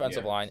that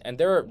defensive line, and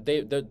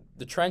the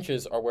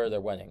trenches are where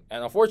they're winning.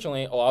 And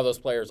unfortunately, a lot of those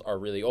players are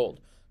really old.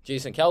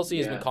 Jason Kelce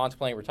has been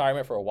contemplating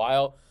retirement for a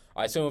while.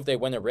 I assume if they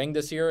win a ring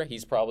this year,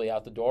 he's probably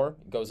out the door,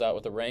 goes out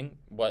with a ring.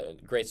 What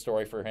a great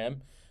story for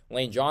him.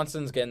 Lane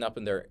Johnson's getting up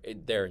in their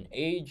in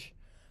age.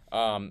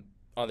 On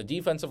the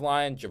defensive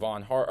line, Fletcher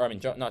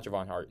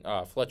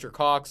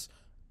Cox,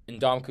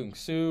 Ndamukong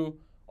Suh,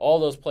 all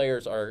those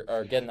players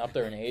are getting up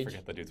there in age.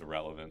 Forget that dude's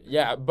irrelevant.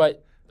 Yeah,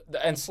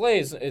 and Slay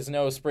is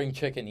no spring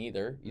chicken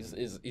either. He's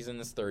in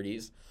his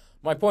 30s.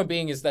 My point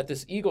being is that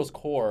this Eagles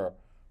core,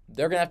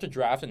 they're going to have to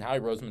draft, and Howie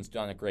Roseman's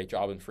done a great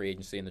job in free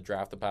agency in the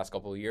draft the past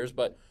couple of years,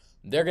 but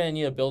they're going to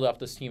need to build up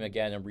this team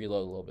again and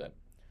reload a little bit.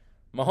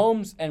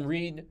 Mahomes and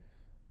Reed,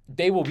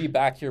 they will be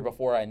back here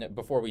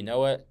before we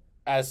know it,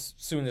 as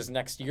soon as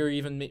next year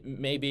even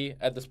maybe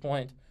at this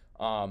point.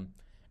 And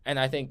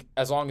I think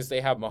as long as they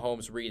have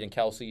Mahomes, Reed, and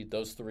Kelce,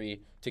 those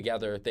three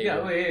together, they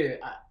will. Wait.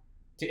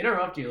 To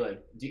interrupt you,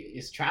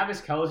 is Travis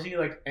Kelce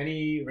like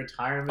any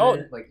retirement?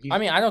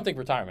 I don't think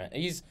retirement.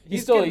 He's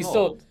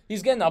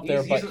getting up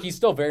there, but he's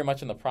still very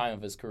much in the prime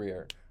of his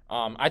career.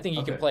 I think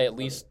he can play at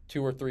least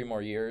 2 or 3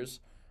 more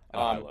years.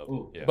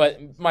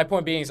 But my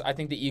point being is, I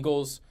think the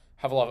Eagles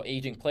have a lot of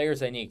aging players.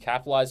 They need to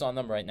capitalize on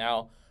them right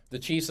now. The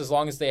Chiefs, as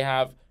long as they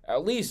have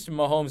at least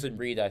Mahomes and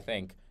Reed, I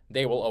think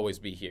they will always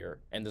be here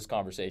in this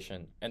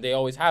conversation, and they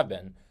always have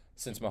been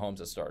since Mahomes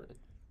has started.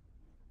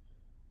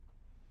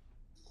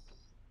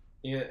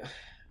 Yeah.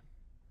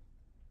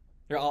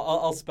 Here,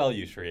 I'll spell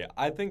you, Shree.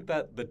 I think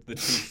that the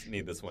Chiefs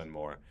need this win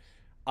more.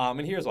 And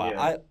here's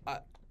why. Yeah.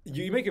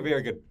 You make a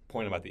very good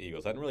point about the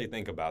Eagles. I didn't really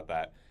think about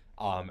that.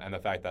 And the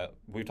fact that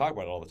we talk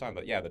about it all the time,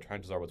 that, the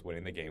trenches are what's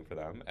winning the game for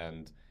them.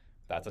 And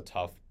that's a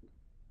tough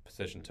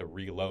position to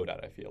reload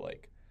at, I feel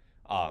like.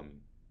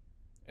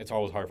 It's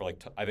always hard for,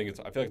 I feel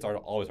like it's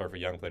always hard for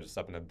young players to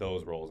step into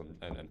those roles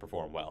and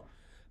perform well.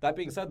 That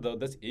being said, though,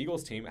 this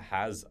Eagles team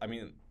has,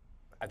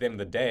 at the end of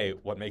the day,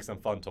 what makes them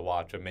fun to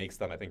watch, what makes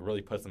them, I think,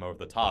 really puts them over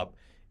the top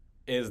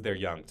is their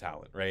young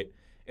talent, right?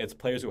 It's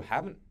players who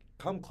haven't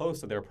come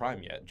close to their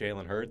prime yet.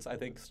 Jalen Hurts, I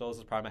think, still has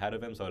his prime ahead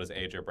of him. So does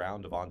A.J.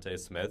 Brown, Devontae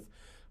Smith.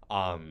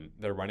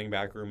 Their running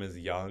back room is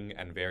young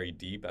and very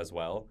deep as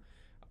well.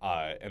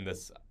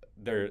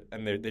 Their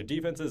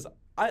defense is,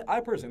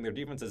 I personally think their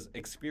defense is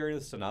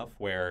experienced enough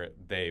where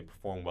they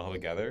perform well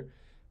together,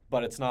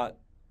 but it's not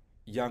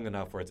young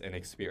enough where it's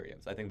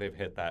inexperienced. I think they've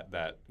hit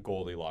that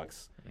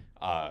Goldilocks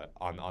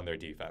on their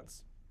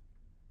defense.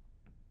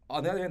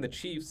 On the other hand, the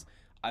Chiefs,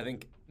 I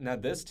think now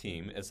this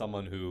team is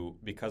someone who,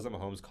 because of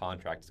Mahomes'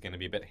 contract, is going to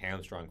be a bit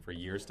hamstrung for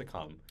years to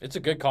come. It's a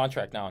good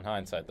contract now in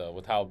hindsight, though,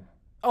 with how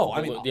Oh,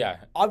 I mean, yeah.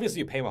 obviously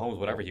you pay Mahomes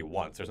whatever he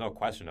wants. There's no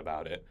question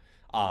about it.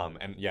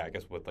 And yeah, I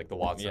guess with like the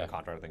Watson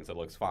contract and things, it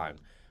looks fine.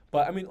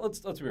 But I mean, let's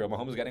be real.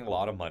 Mahomes is getting a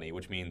lot of money,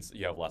 which means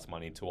you have less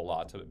money to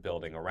allot to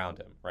building around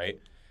him, right?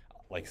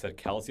 Like I said,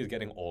 Kelsey is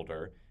getting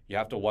older. You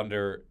have to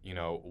wonder,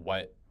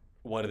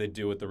 what do they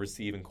do with the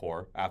receiving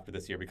core after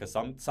this year? Because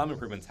some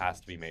improvements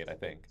has to be made. I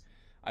think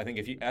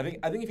if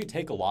you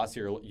take a loss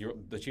here,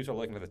 the Chiefs are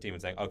looking at the team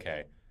and saying,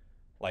 okay,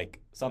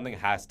 like something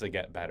has to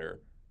get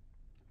better.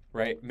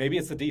 Right? Maybe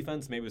it's the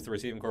defense, maybe it's the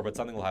receiving core, but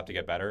something will have to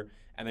get better.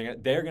 And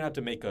they're going to have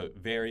to make a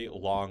very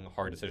long,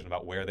 hard decision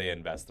about where they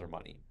invest their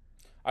money.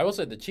 I will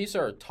say the Chiefs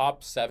are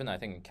top 7, I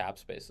think, in cap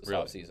space this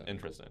offseason.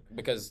 Interesting.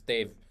 Because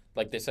they've,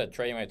 like they said,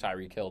 trading away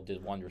Tyreek Hill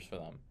did wonders for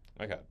them.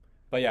 Okay.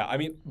 But yeah, I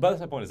mean, but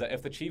my point is that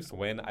if the Chiefs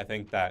win, if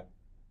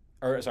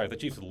the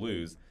Chiefs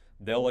lose,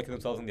 they'll look at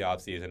themselves in the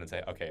offseason and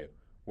say, okay,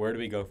 where do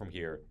we go from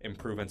here?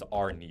 Improvements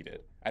are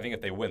needed. I think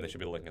if they win, they should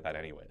be looking at that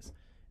anyways.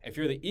 If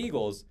you're the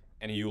Eagles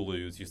and you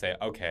lose, you say,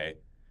 okay,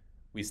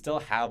 we still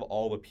have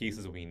all the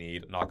pieces we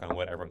need. Knock on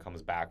wood, everyone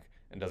comes back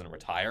and doesn't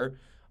retire.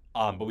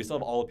 But we still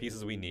have all the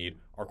pieces we need.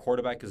 Our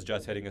quarterback is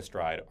just hitting a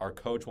stride. Our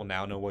coach will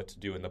now know what to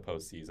do in the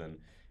postseason.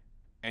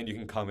 And you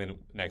can come in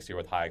next year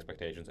with high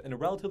expectations. In a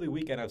relatively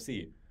weak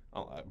NFC,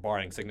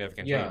 barring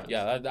significant changes.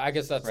 Yeah, I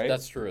guess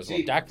that's true as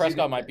well. Dak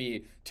Prescott might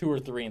be 2 or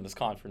 3 in this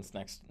conference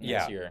next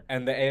year.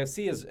 And the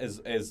AFC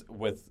is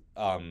with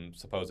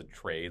supposed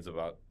trades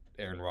about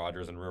Aaron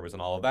Rodgers and rumors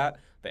and all of that.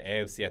 The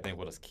AFC, I think,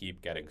 will just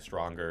keep getting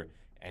stronger,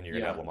 and you're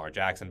going to have Lamar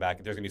Jackson back.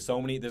 There's going to be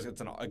so many. It's going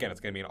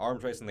to be an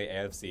arms race in the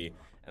AFC,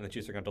 and the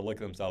Chiefs are going to have to look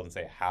at themselves and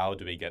say, how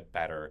do we get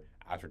better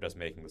after just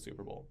making the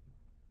Super Bowl?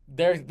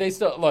 They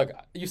still look.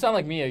 You sound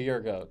like me a year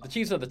ago. The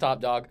Chiefs are the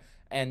top dog,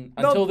 and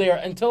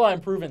until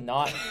I'm proven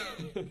not,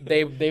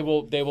 they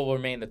will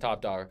remain the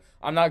top dog.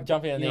 I'm not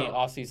jumping into any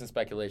off-season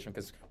speculation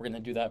because we're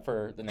going to do that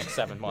for the next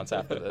 7 months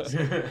after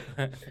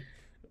this.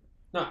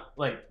 No,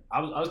 like I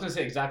was gonna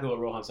say exactly what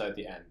Rohan said at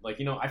the end. Like,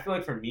 I feel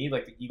like for me,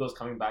 like the Eagles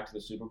coming back to the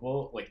Super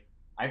Bowl, like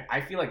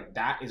I feel like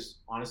that is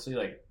honestly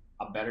like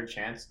a better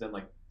chance than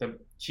like the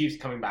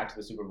Chiefs coming back to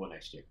the Super Bowl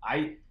next year.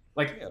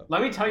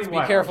 Let me tell you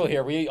why. Be careful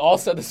here. We all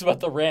said this about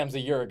the Rams a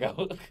year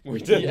ago. We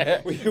did.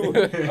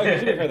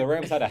 The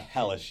Rams had a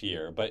hellish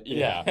year, but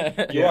you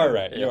are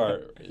right. You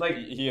are like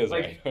he is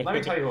like, right. Let me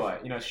tell you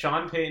what.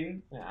 Sean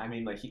Payton. I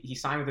mean, like he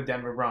signed with the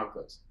Denver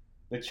Broncos.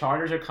 The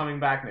Chargers are coming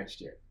back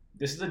next year.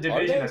 This is a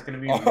division that's going to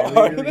be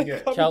really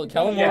good.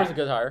 Kellen Moore is a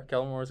good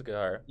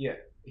hire. Yeah,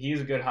 he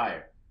is a good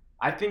hire.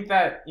 I think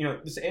that,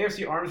 this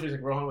AFC arms race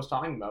like Rohan was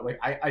talking about, like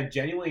I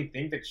genuinely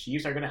think the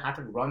Chiefs are going to have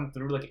to run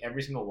through like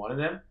every single one of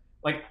them.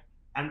 Like,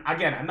 and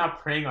again, I'm not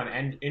preying on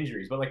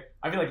injuries, but like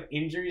I feel like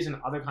injuries and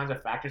other kinds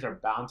of factors are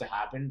bound to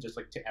happen just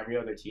like to every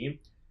other team.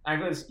 And I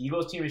feel like this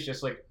Eagles team is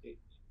just like,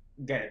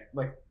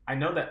 like I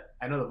know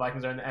the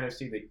Vikings are in the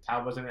NFC, the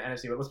Cowboys are in the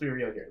NFC, but let's be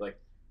real here. Like,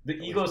 the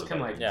Eagles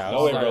can like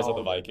no one goes with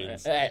the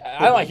Vikings. I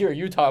don't want to hear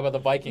you talk about the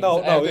Vikings.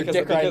 No, because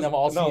dick riding them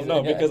all season.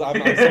 No, because I'm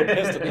so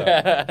pissed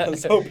at them. I'm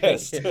so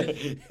pissed.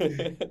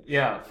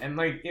 Yeah, and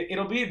like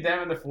it'll be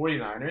them and the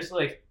 49ers.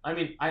 Like, I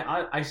mean,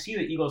 I see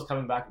the Eagles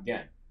coming back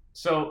again.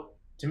 So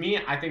to me,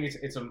 I think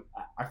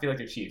I feel like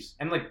the Chiefs.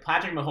 And like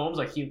Patrick Mahomes,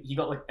 like he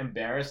got like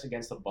embarrassed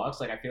against the Bucs.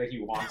 Like I feel like he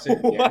wants it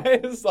again. Why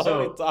is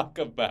all we talk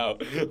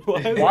about?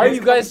 Why are you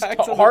guys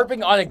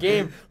harping on a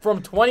game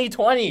from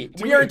 2020?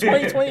 We are in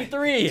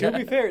 2023. To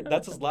be fair,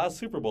 that's his last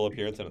Super Bowl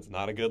appearance, and it's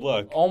not a good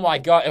look. Oh my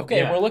God.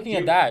 Okay, we're looking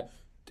at that.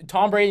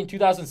 Tom Brady in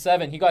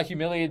 2007, he got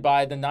humiliated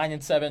by the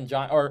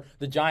 9-7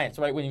 the Giants,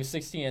 right, when he was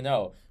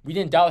 16-0. We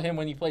didn't doubt him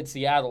when he played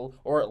Seattle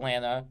or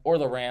Atlanta or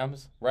the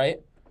Rams,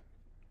 right?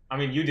 I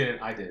mean, you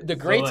didn't. I did. The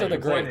greats are the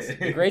greats.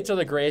 The greats are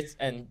the greats,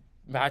 and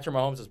Patrick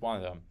Mahomes is one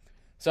of them.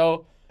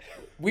 So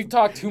we've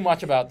talked too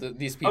much about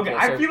these people. Okay,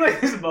 I feel like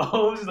this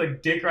Mahomes is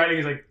like dick riding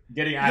is like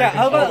getting out of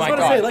control. Oh my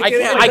God!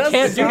 I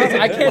can't do this.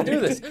 I can't do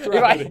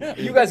this.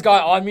 You guys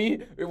got on me.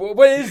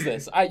 What is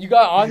this? You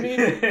got on me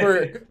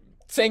for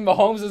saying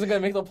Mahomes isn't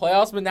going to make the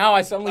playoffs, but now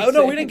I suddenly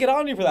no, we didn't get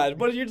on you for that.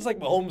 But you're just like,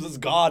 Mahomes is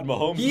God.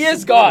 He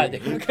is God.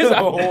 Because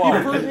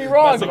you proved me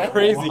wrong. That's a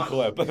crazy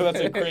clip. That's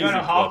a crazy clip. You're going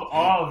to hop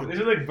off. This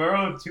is like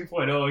Burrow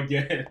 2.0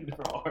 again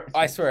for ours.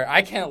 I swear,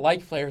 I can't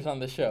like players on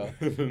the show.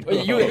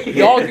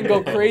 Y'all can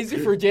go crazy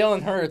for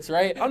Jalen Hurts,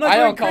 right? I'm not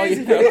going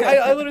crazy.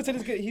 I literally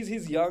said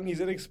he's young, he's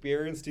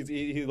inexperienced,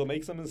 he'll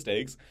make some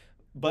mistakes.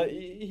 But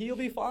he'll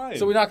be fine.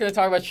 So we're not going to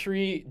talk about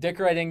Shree dick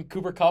riding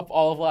Cooper Kupp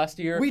all of last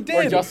year? We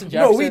did. Or Justin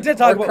Jefferson? No, we did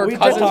talk about.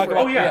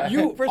 Oh yeah.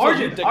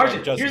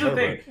 Arjun, here's the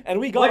thing. And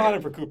we got on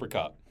it for Cooper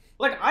Kupp.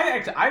 Like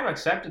I've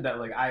accepted that.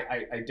 Like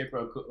I dick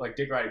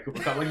rided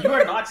Cooper Kupp. Like you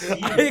are not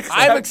seeing.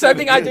 I'm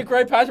accepting I dick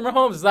ride Patrick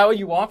Mahomes. Is that what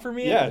you want from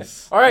me?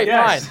 Yes. All right,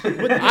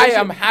 fine. I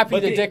am happy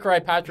to dick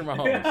ride Patrick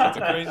Mahomes. That's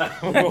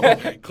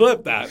a crazy.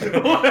 Clip that.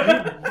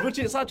 But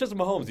it's not just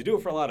Mahomes. You do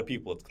it for a lot of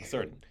people. It's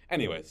concerning.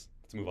 Anyways,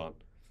 let's move on.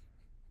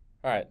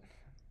 All right.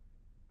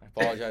 I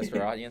apologize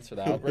to our audience for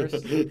the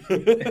outburst.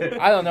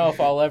 I don't know if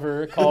I'll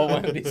ever call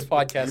one of these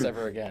podcasts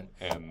ever again.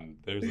 And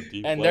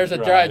there's a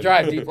deep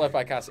drive deep left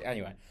podcast.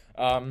 Anyway,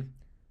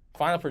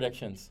 final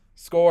predictions.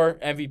 Score,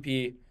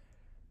 MVP.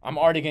 I'm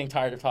already getting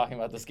tired of talking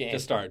about this game.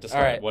 Just start.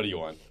 All right. What do you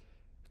want?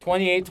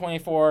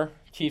 28-24,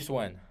 Chiefs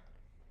win.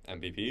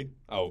 MVP?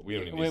 Oh, we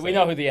don't even. We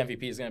know who the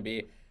MVP is going to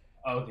be.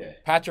 Okay.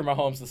 Patrick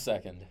Mahomes the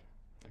second.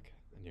 Okay,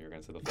 I knew you were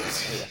going to say the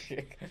first.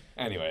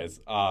 Anyways,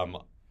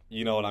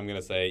 you know what I'm going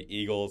to say?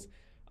 Eagles.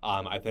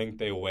 I think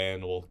they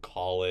win. We'll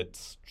call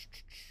it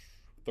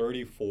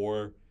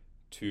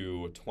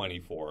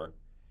 34-24.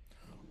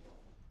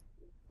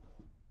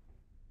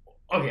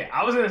 Okay,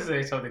 I was gonna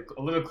say something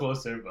a little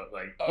closer, but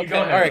like. Okay,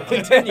 go ahead. all right,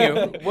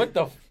 continue. What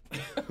the?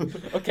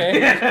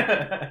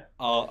 Okay.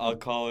 I'll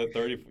call it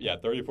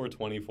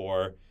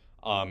 34-24.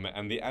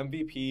 And the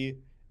MVP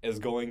is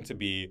going to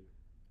be.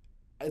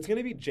 It's going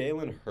to be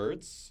Jalen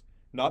Hurts,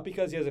 not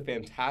because he has a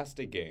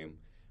fantastic game,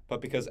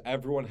 but because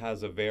everyone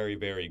has a very,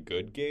 very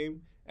good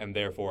game, and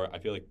therefore I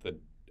feel like the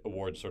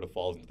award sort of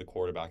falls into the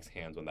quarterback's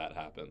hands when that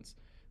happens.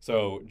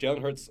 So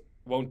Jalen Hurts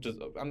won't just.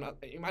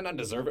 He might not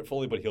deserve it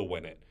fully, but he'll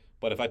win it.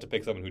 But if I had to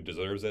pick someone who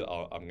deserves it,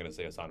 I'm going to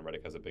say Hassan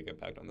Reddick has a big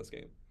impact on this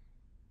game.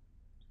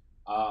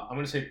 I'm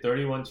going to say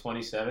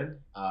 31-27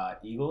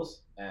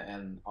 Eagles,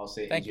 and I'll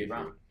say A.J.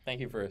 Brown.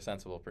 Thank you for a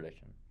sensible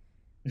prediction.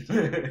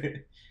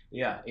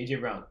 Yeah, A.J.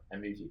 Brown,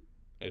 MVP.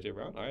 A.J.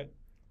 Brown, all right.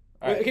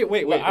 All right. Okay,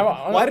 wait.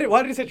 Why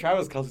did you say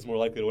Travis Kelce's more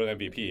likely to win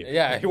MVP?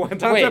 Yeah. You want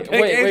to pick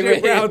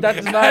A.J. Brown that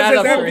does not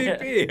as add his up.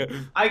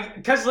 MVP.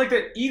 Because like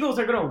the Eagles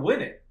are going to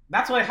win it.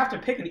 That's why I have to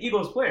pick an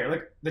Eagles player.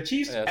 Like the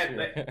Chiefs,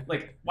 Yeah,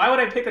 like why would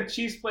I pick a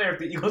Chiefs player if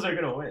the Eagles are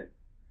gonna win?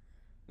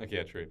 Okay,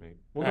 yeah, true, mate.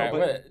 All right,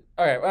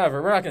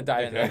 whatever. We're not gonna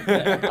dive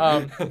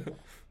into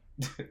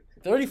it.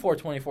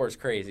 34-24 is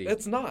crazy.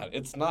 It's not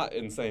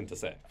insane to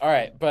say. All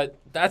right,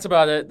 but that's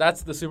about it.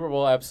 That's the Super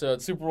Bowl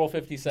episode, Super Bowl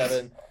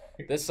 57,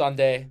 this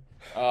Sunday.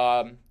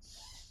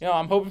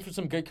 I'm hoping for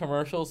some good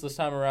commercials this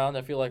time around.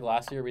 I feel like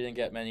last year we didn't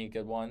get many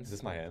good ones. Is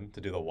this my end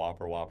to do the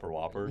Whopper?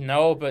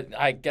 No, but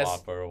I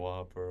guess.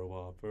 Whopper.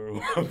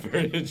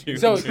 Did you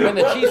So do when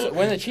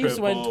the Chiefs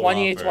win triple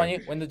 28-20,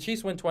 Whopper? when the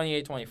Chiefs win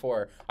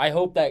 28-24, I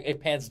hope that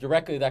it pans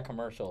directly to that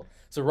commercial.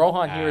 So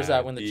Rohan hears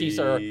that when the Chiefs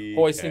are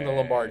hoisting the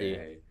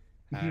Lombardi.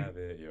 Have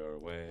it your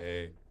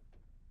way.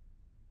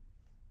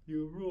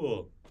 You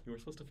rule. You were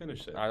supposed to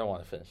finish it. I don't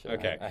want to finish it.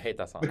 Okay. I hate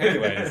that song.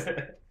 Anyways,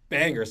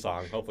 banger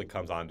song. Hopefully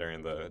comes on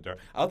during I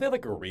hope they have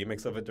like a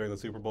remix of it during the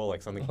Super Bowl,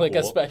 like something Like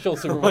cool. a special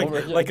Super Bowl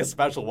version. like a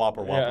special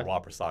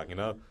Whopper song, you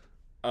know?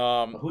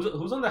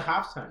 Who's on the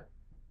halftime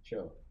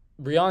show?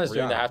 Rihanna's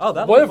doing the halftime. Oh,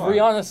 that'd what be if fun.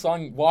 Rihanna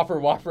sung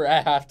Whopper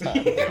at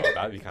halftime? Yo,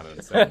 that'd be kind of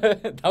insane.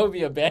 That would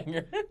be a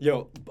banger.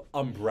 Yo,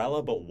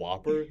 Umbrella, but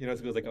Whopper? You know,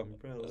 it goes like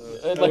Umbrella.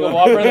 Like a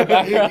Whopper in the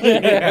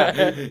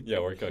background. Yeah,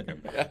 we're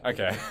cooking.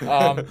 Okay.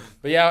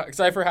 But yeah,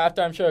 excited for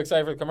halftime show,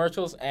 excited for the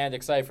commercials, and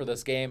excited for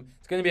this game.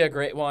 It's going to be a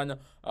great one.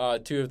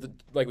 Two of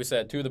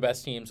the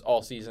best teams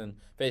all season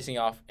facing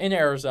off in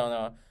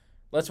Arizona.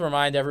 Let's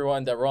remind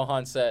everyone that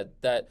Rohan said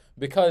that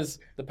because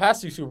the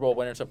past two Super Bowl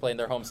winners have played in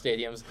their home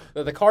stadiums,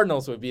 that the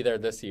Cardinals would be there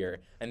this year.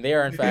 And they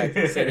are, in fact,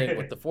 sitting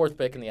with the fourth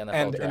pick in the NFL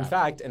And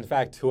draft. in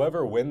fact,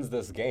 whoever wins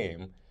this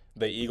game,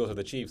 the Eagles or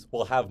the Chiefs,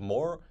 will have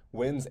more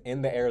wins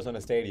in the Arizona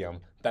Stadium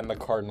than the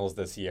Cardinals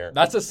this year.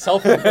 That's a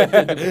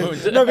self-inflicted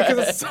wound. No, because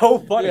it's so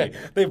funny.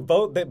 Yeah.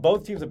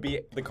 Both teams have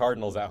beat the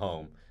Cardinals at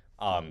home.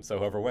 So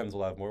whoever wins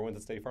will have more wins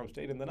at State Farm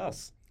Stadium than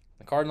us.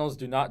 The Cardinals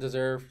do not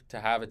deserve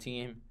to have a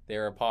team.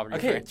 They're a poverty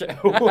franchise.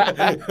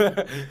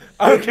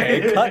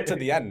 Okay, cut to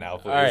the end now,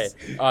 please.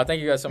 All right.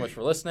 Thank you guys so much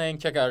for listening.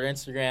 Check out our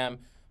Instagram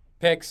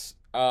picks.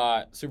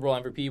 Super Bowl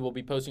MVP. We'll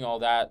be posting all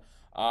that.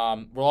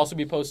 We'll also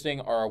be posting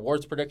our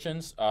awards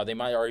predictions. They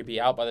might already be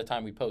out by the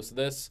time we post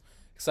this.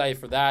 Excited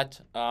for that.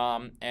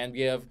 And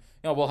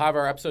we'll have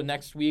our episode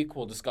next week.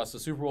 We'll discuss the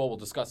Super Bowl. We'll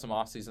discuss some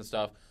off-season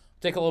stuff.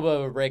 Take a little bit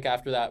of a break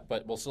after that,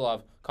 but we'll still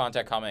have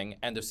content coming,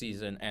 end of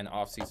season and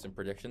off-season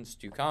predictions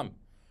to come.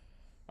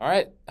 All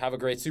right. Have a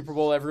great Super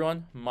Bowl,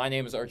 everyone. My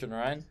name is Arjun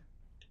Ryan.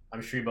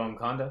 I'm Shribam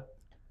Kanda.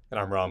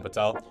 And I'm Ram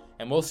Patel.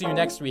 And we'll see you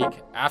next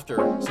week after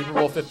Super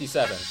Bowl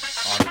 57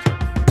 on